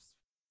Plus.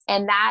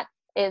 And that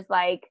is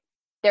like,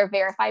 they're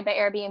verified by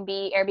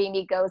Airbnb.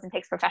 Airbnb goes and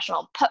takes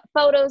professional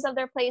photos of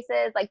their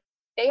places. Like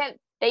they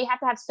have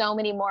to have so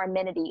many more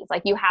amenities.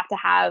 Like you have to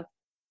have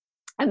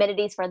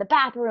amenities for the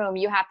bathroom.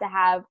 You have to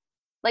have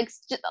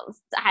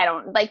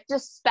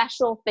just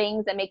special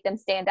things that make them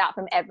stand out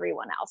from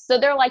everyone else. So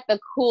they're like the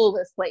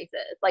coolest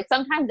places. Like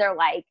sometimes they're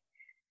like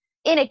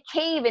in a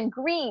cave in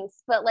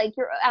Greece, but like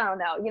I don't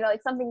know,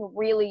 like something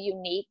really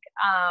unique.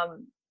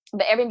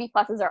 The Airbnb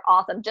Pluses are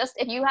awesome. Just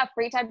if you have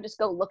free time, just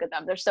go look at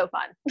them. They're so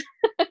fun.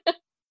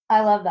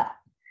 I love that.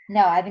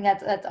 No, I think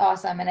that's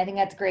awesome. And I think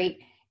that's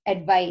great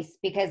advice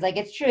because like,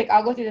 it's true. Like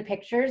I'll go through the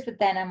pictures, but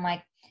then I'm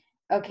like,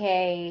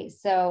 okay,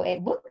 so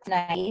it looks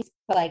nice,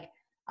 but like,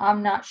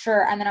 I'm not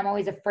sure. And then I'm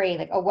always afraid,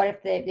 like, oh, what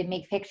if they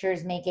make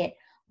pictures, make it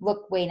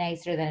look way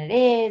nicer than it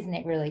is, and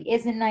it really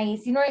isn't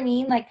nice. You know what I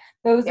mean? Like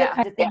those are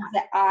kinds of things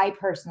that I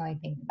personally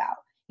think about,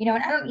 and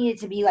I don't need it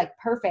to be like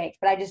perfect,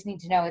 but I just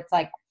need to know it's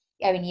like,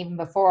 I mean, even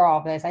before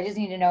all this, I just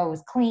need to know it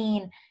was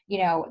clean,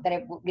 that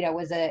it,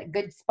 was a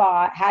good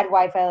spot, had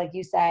Wi-Fi, like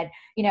you said,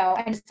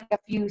 and just like a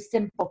few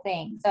simple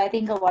things. So I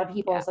think a lot of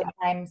people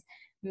sometimes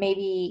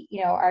maybe,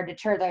 are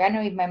deterred. Like I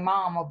know even my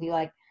mom will be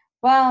like,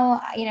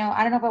 well, I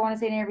don't know if I want to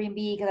stay in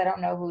Airbnb because I don't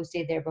know who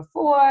stayed there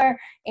before.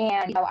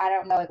 And, I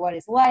don't know like what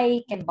it's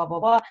like and blah, blah,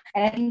 blah.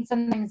 And I think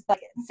sometimes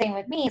like same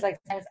with me, it's like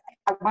sometimes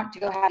I want to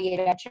go have the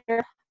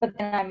adventure, but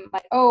then I'm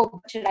like, oh,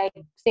 should I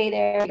stay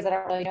there because I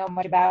don't really know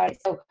much about it.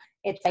 So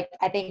it's like,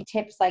 I think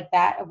tips like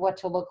that of what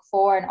to look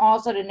for, and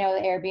also to know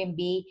that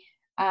Airbnb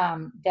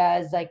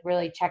does like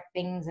really check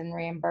things and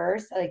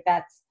reimburse. Like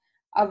that's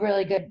a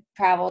really good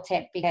travel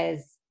tip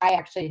because I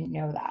actually didn't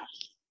know that.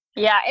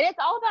 Yeah. And it's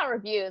all about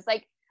reviews.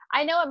 Like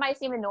I know it might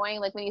seem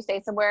annoying, like when you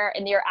stay somewhere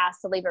and you're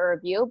asked to leave a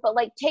review, but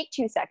like take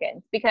 2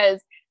 seconds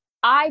because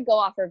I go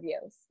off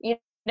reviews, and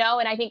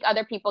I think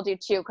other people do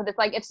too. Cause it's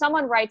like, if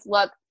someone writes,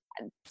 look,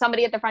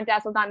 somebody at the front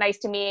desk was not nice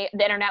to me,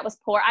 the internet was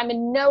poor, I'm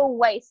in no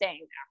way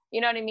staying there.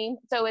 You know what I mean?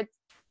 So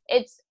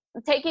it's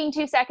taking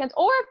 2 seconds,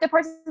 or if the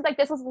person's like,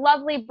 this was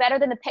lovely, better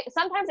than the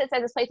sometimes it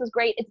says this place was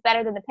great, it's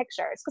better than the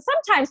pictures. Cause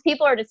sometimes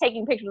people are just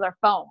taking pictures with their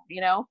phone,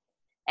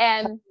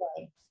 and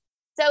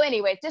so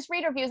anyways, just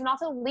read reviews and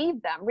also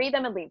read them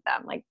and leave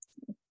them, like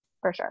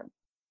for sure.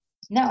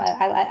 No,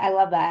 I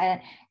love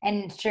that.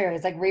 And it's true.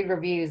 It's like read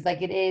reviews.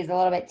 Like it is a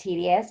little bit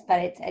tedious,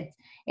 but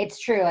it's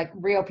true. Like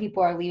real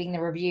people are leaving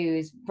the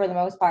reviews for the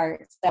most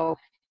part. So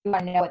you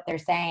want to know what they're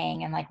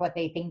saying and like what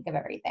they think of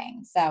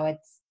everything. So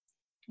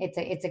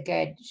it's a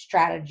good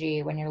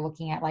strategy when you're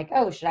looking at like,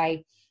 oh, should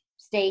I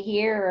stay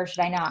here or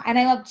should I not? And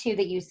I love too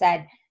that you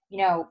said,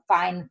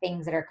 find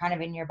things that are kind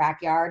of in your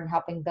backyard and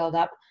helping build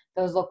up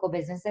those local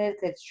businesses.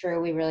 It's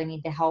true. We really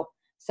need to help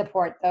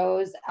support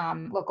those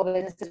local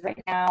businesses right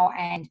now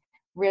and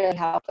really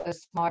help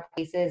those smaller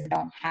places that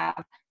don't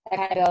have that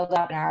kind of build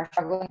up and are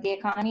struggling with the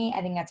economy.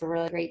 I think that's a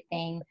really great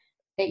thing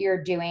that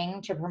you're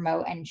doing to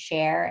promote and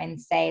share and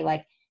say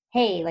like,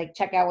 hey, like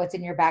check out what's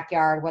in your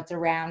backyard, what's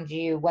around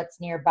you, what's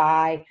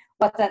nearby,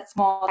 what's that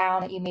small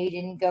town that you maybe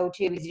didn't go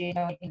to because you didn't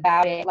know anything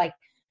about it. Like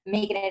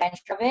make an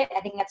adventure of it.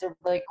 I think that's a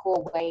really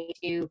cool way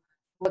to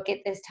look at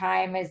this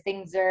time as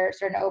things are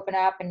starting to open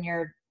up and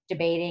you're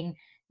debating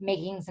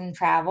making some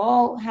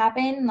travel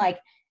happen. Like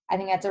I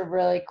think that's a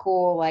really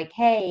cool, like,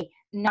 hey,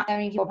 not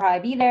many people will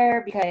probably be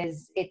there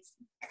because it's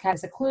kind of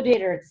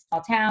secluded or it's a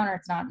small town or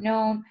it's not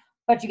known,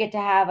 but you get to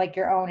have like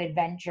your own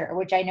adventure,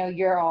 which I know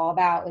you're all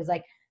about, is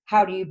like,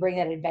 how do you bring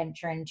that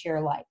adventure into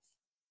your life?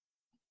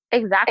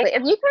 Exactly.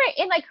 If you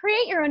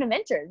create your own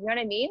adventures, you know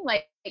what I mean?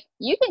 Like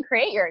you can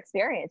create your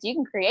experience, you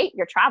can create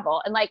your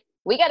travel, and like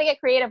we got to get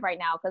creative right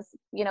now because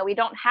we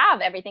don't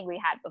have everything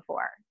we had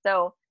before.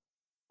 So,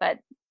 but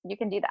you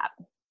can do that.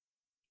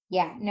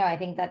 Yeah, no, I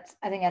think that's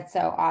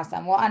so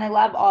awesome. Well, and I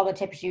love all the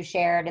tips you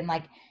shared and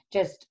like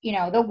just,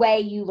 the way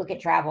you look at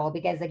travel,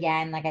 because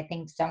again, like I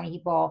think so many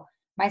people,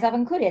 myself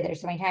included,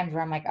 there's so many times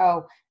where I'm like,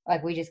 oh,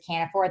 like we just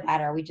can't afford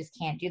that or we just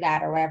can't do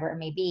that or whatever it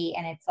may be.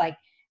 And it's like,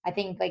 I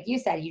think like you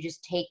said, you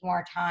just take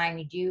more time,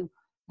 you do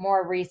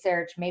more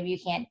research. Maybe you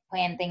can't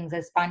plan things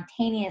as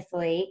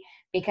spontaneously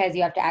because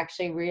you have to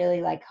actually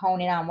really like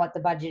hone in on what the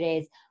budget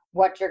is,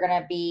 what you're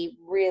going to be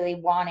really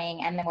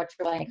wanting, and then what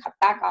you're willing to cut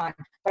back on.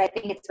 But I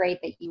think it's great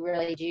that you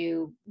really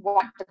do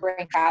want to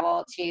bring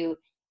travel to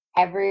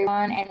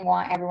everyone and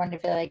want everyone to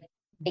feel like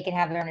they can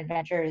have their own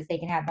adventures, they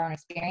can have their own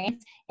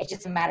experience. It's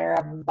just a matter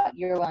of what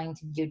you're willing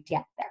to do to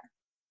get there.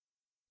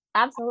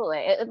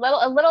 Absolutely. A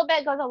little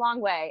bit goes a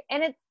long way.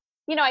 And it's,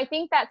 I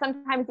think that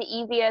sometimes the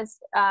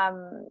easiest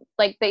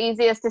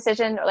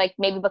decision, like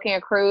maybe booking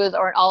a cruise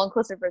or an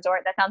all-inclusive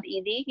resort, that sounds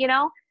easy,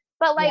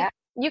 but like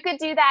You could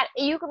do that.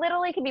 You could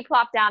literally could be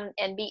plopped down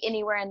and be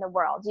anywhere in the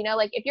world. You know,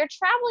 like if you're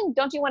traveling,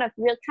 don't you want to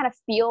really kind of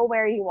feel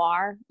where you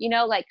are? You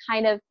know, like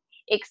kind of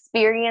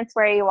experience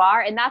where you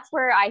are, and that's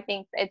where I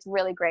think it's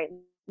really great.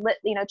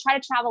 You know, try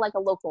to travel like a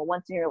local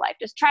once in your life.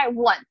 Just try it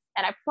once,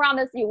 and I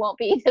promise you won't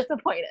be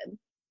disappointed.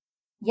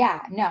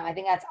 Yeah, no, I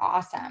think that's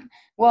awesome.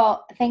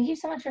 Well, thank you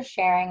so much for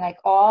sharing like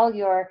all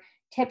your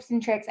tips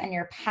and tricks and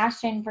your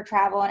passion for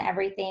travel and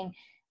everything.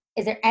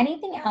 Is there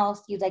anything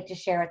else you'd like to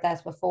share with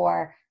us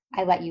before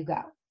I let you go?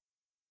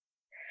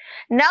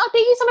 No,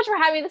 thank you so much for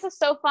having me. This is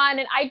so fun,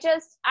 and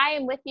I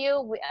am with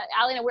you,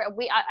 Allie.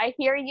 I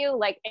hear you.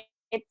 Like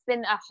it's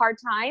been a hard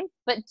time,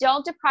 but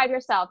don't deprive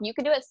yourself. You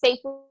can do it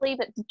safely,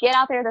 but get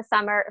out there this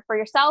summer for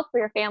yourself, for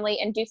your family,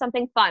 and do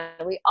something fun.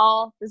 We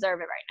all deserve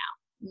it right now.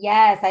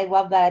 Yes, I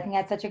love that. I think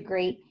that's such a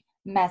great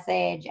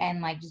message.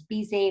 And like, just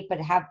be safe,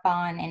 but have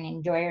fun and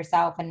enjoy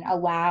yourself and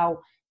allow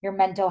your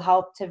mental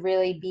health to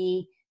really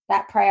be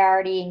that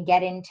priority and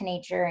get into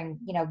nature and,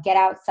 get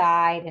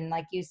outside. And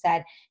like you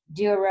said,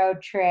 do a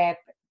road trip,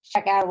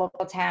 check out a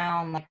local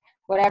town, like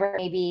whatever it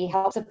may be,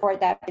 help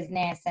support that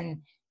business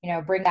and,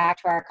 bring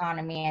back to our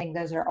economy. I think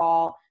those are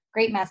all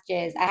great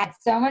messages. I had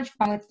so much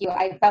fun with you.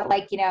 I felt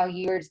like,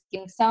 you were just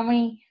giving so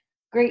many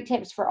great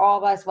tips for all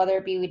of us, whether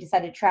it be we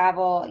decide to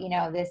travel,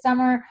 this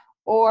summer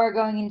or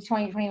going into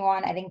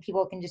 2021. I think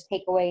people can just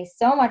take away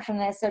so much from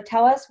this. So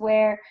tell us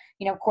where,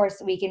 of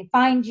course, we can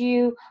find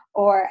you,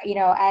 or,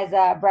 as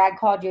Brad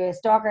called you a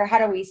stalker,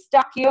 how do we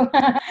stalk you?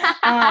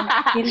 And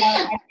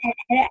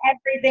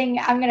everything.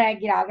 I'm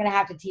gonna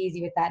have to tease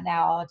you with that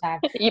now all the time.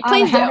 You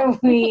please How do. do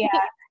we,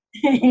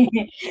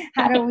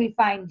 how do we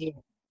find you?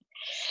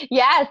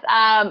 Yes,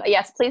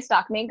 yes, please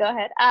stalk me. Go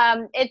ahead.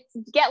 It's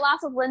Get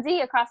Lost with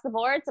Lindsay across the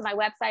board. So my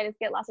website is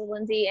Get Lost with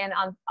Lindsay, and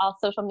on all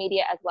social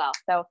media as well.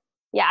 So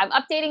yeah, I'm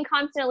updating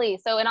constantly.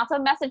 So, and also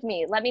message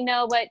me. Let me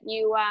know what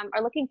you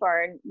are looking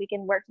for, and we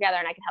can work together,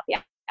 and I can help you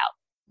out.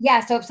 Yeah.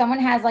 So if someone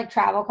has like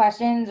travel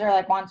questions or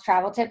like wants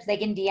travel tips, they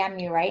can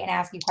DM you, right? And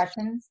ask you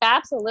questions.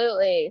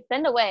 Absolutely.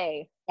 Send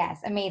away.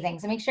 Yes. Amazing.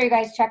 So make sure you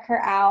guys check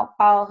her out,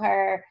 follow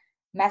her,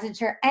 message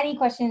her any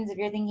questions if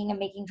you're thinking of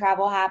making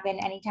travel happen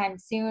anytime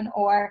soon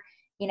or,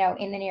 in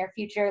the near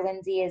future.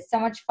 Lindsay is so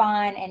much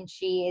fun and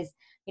she is,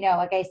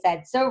 like I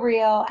said, so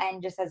real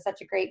and just has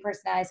such a great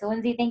personality. So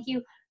Lindsay, thank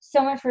you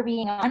so much for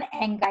being on.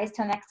 And guys,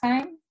 till next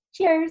time,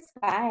 cheers.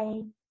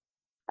 Bye.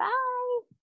 Bye.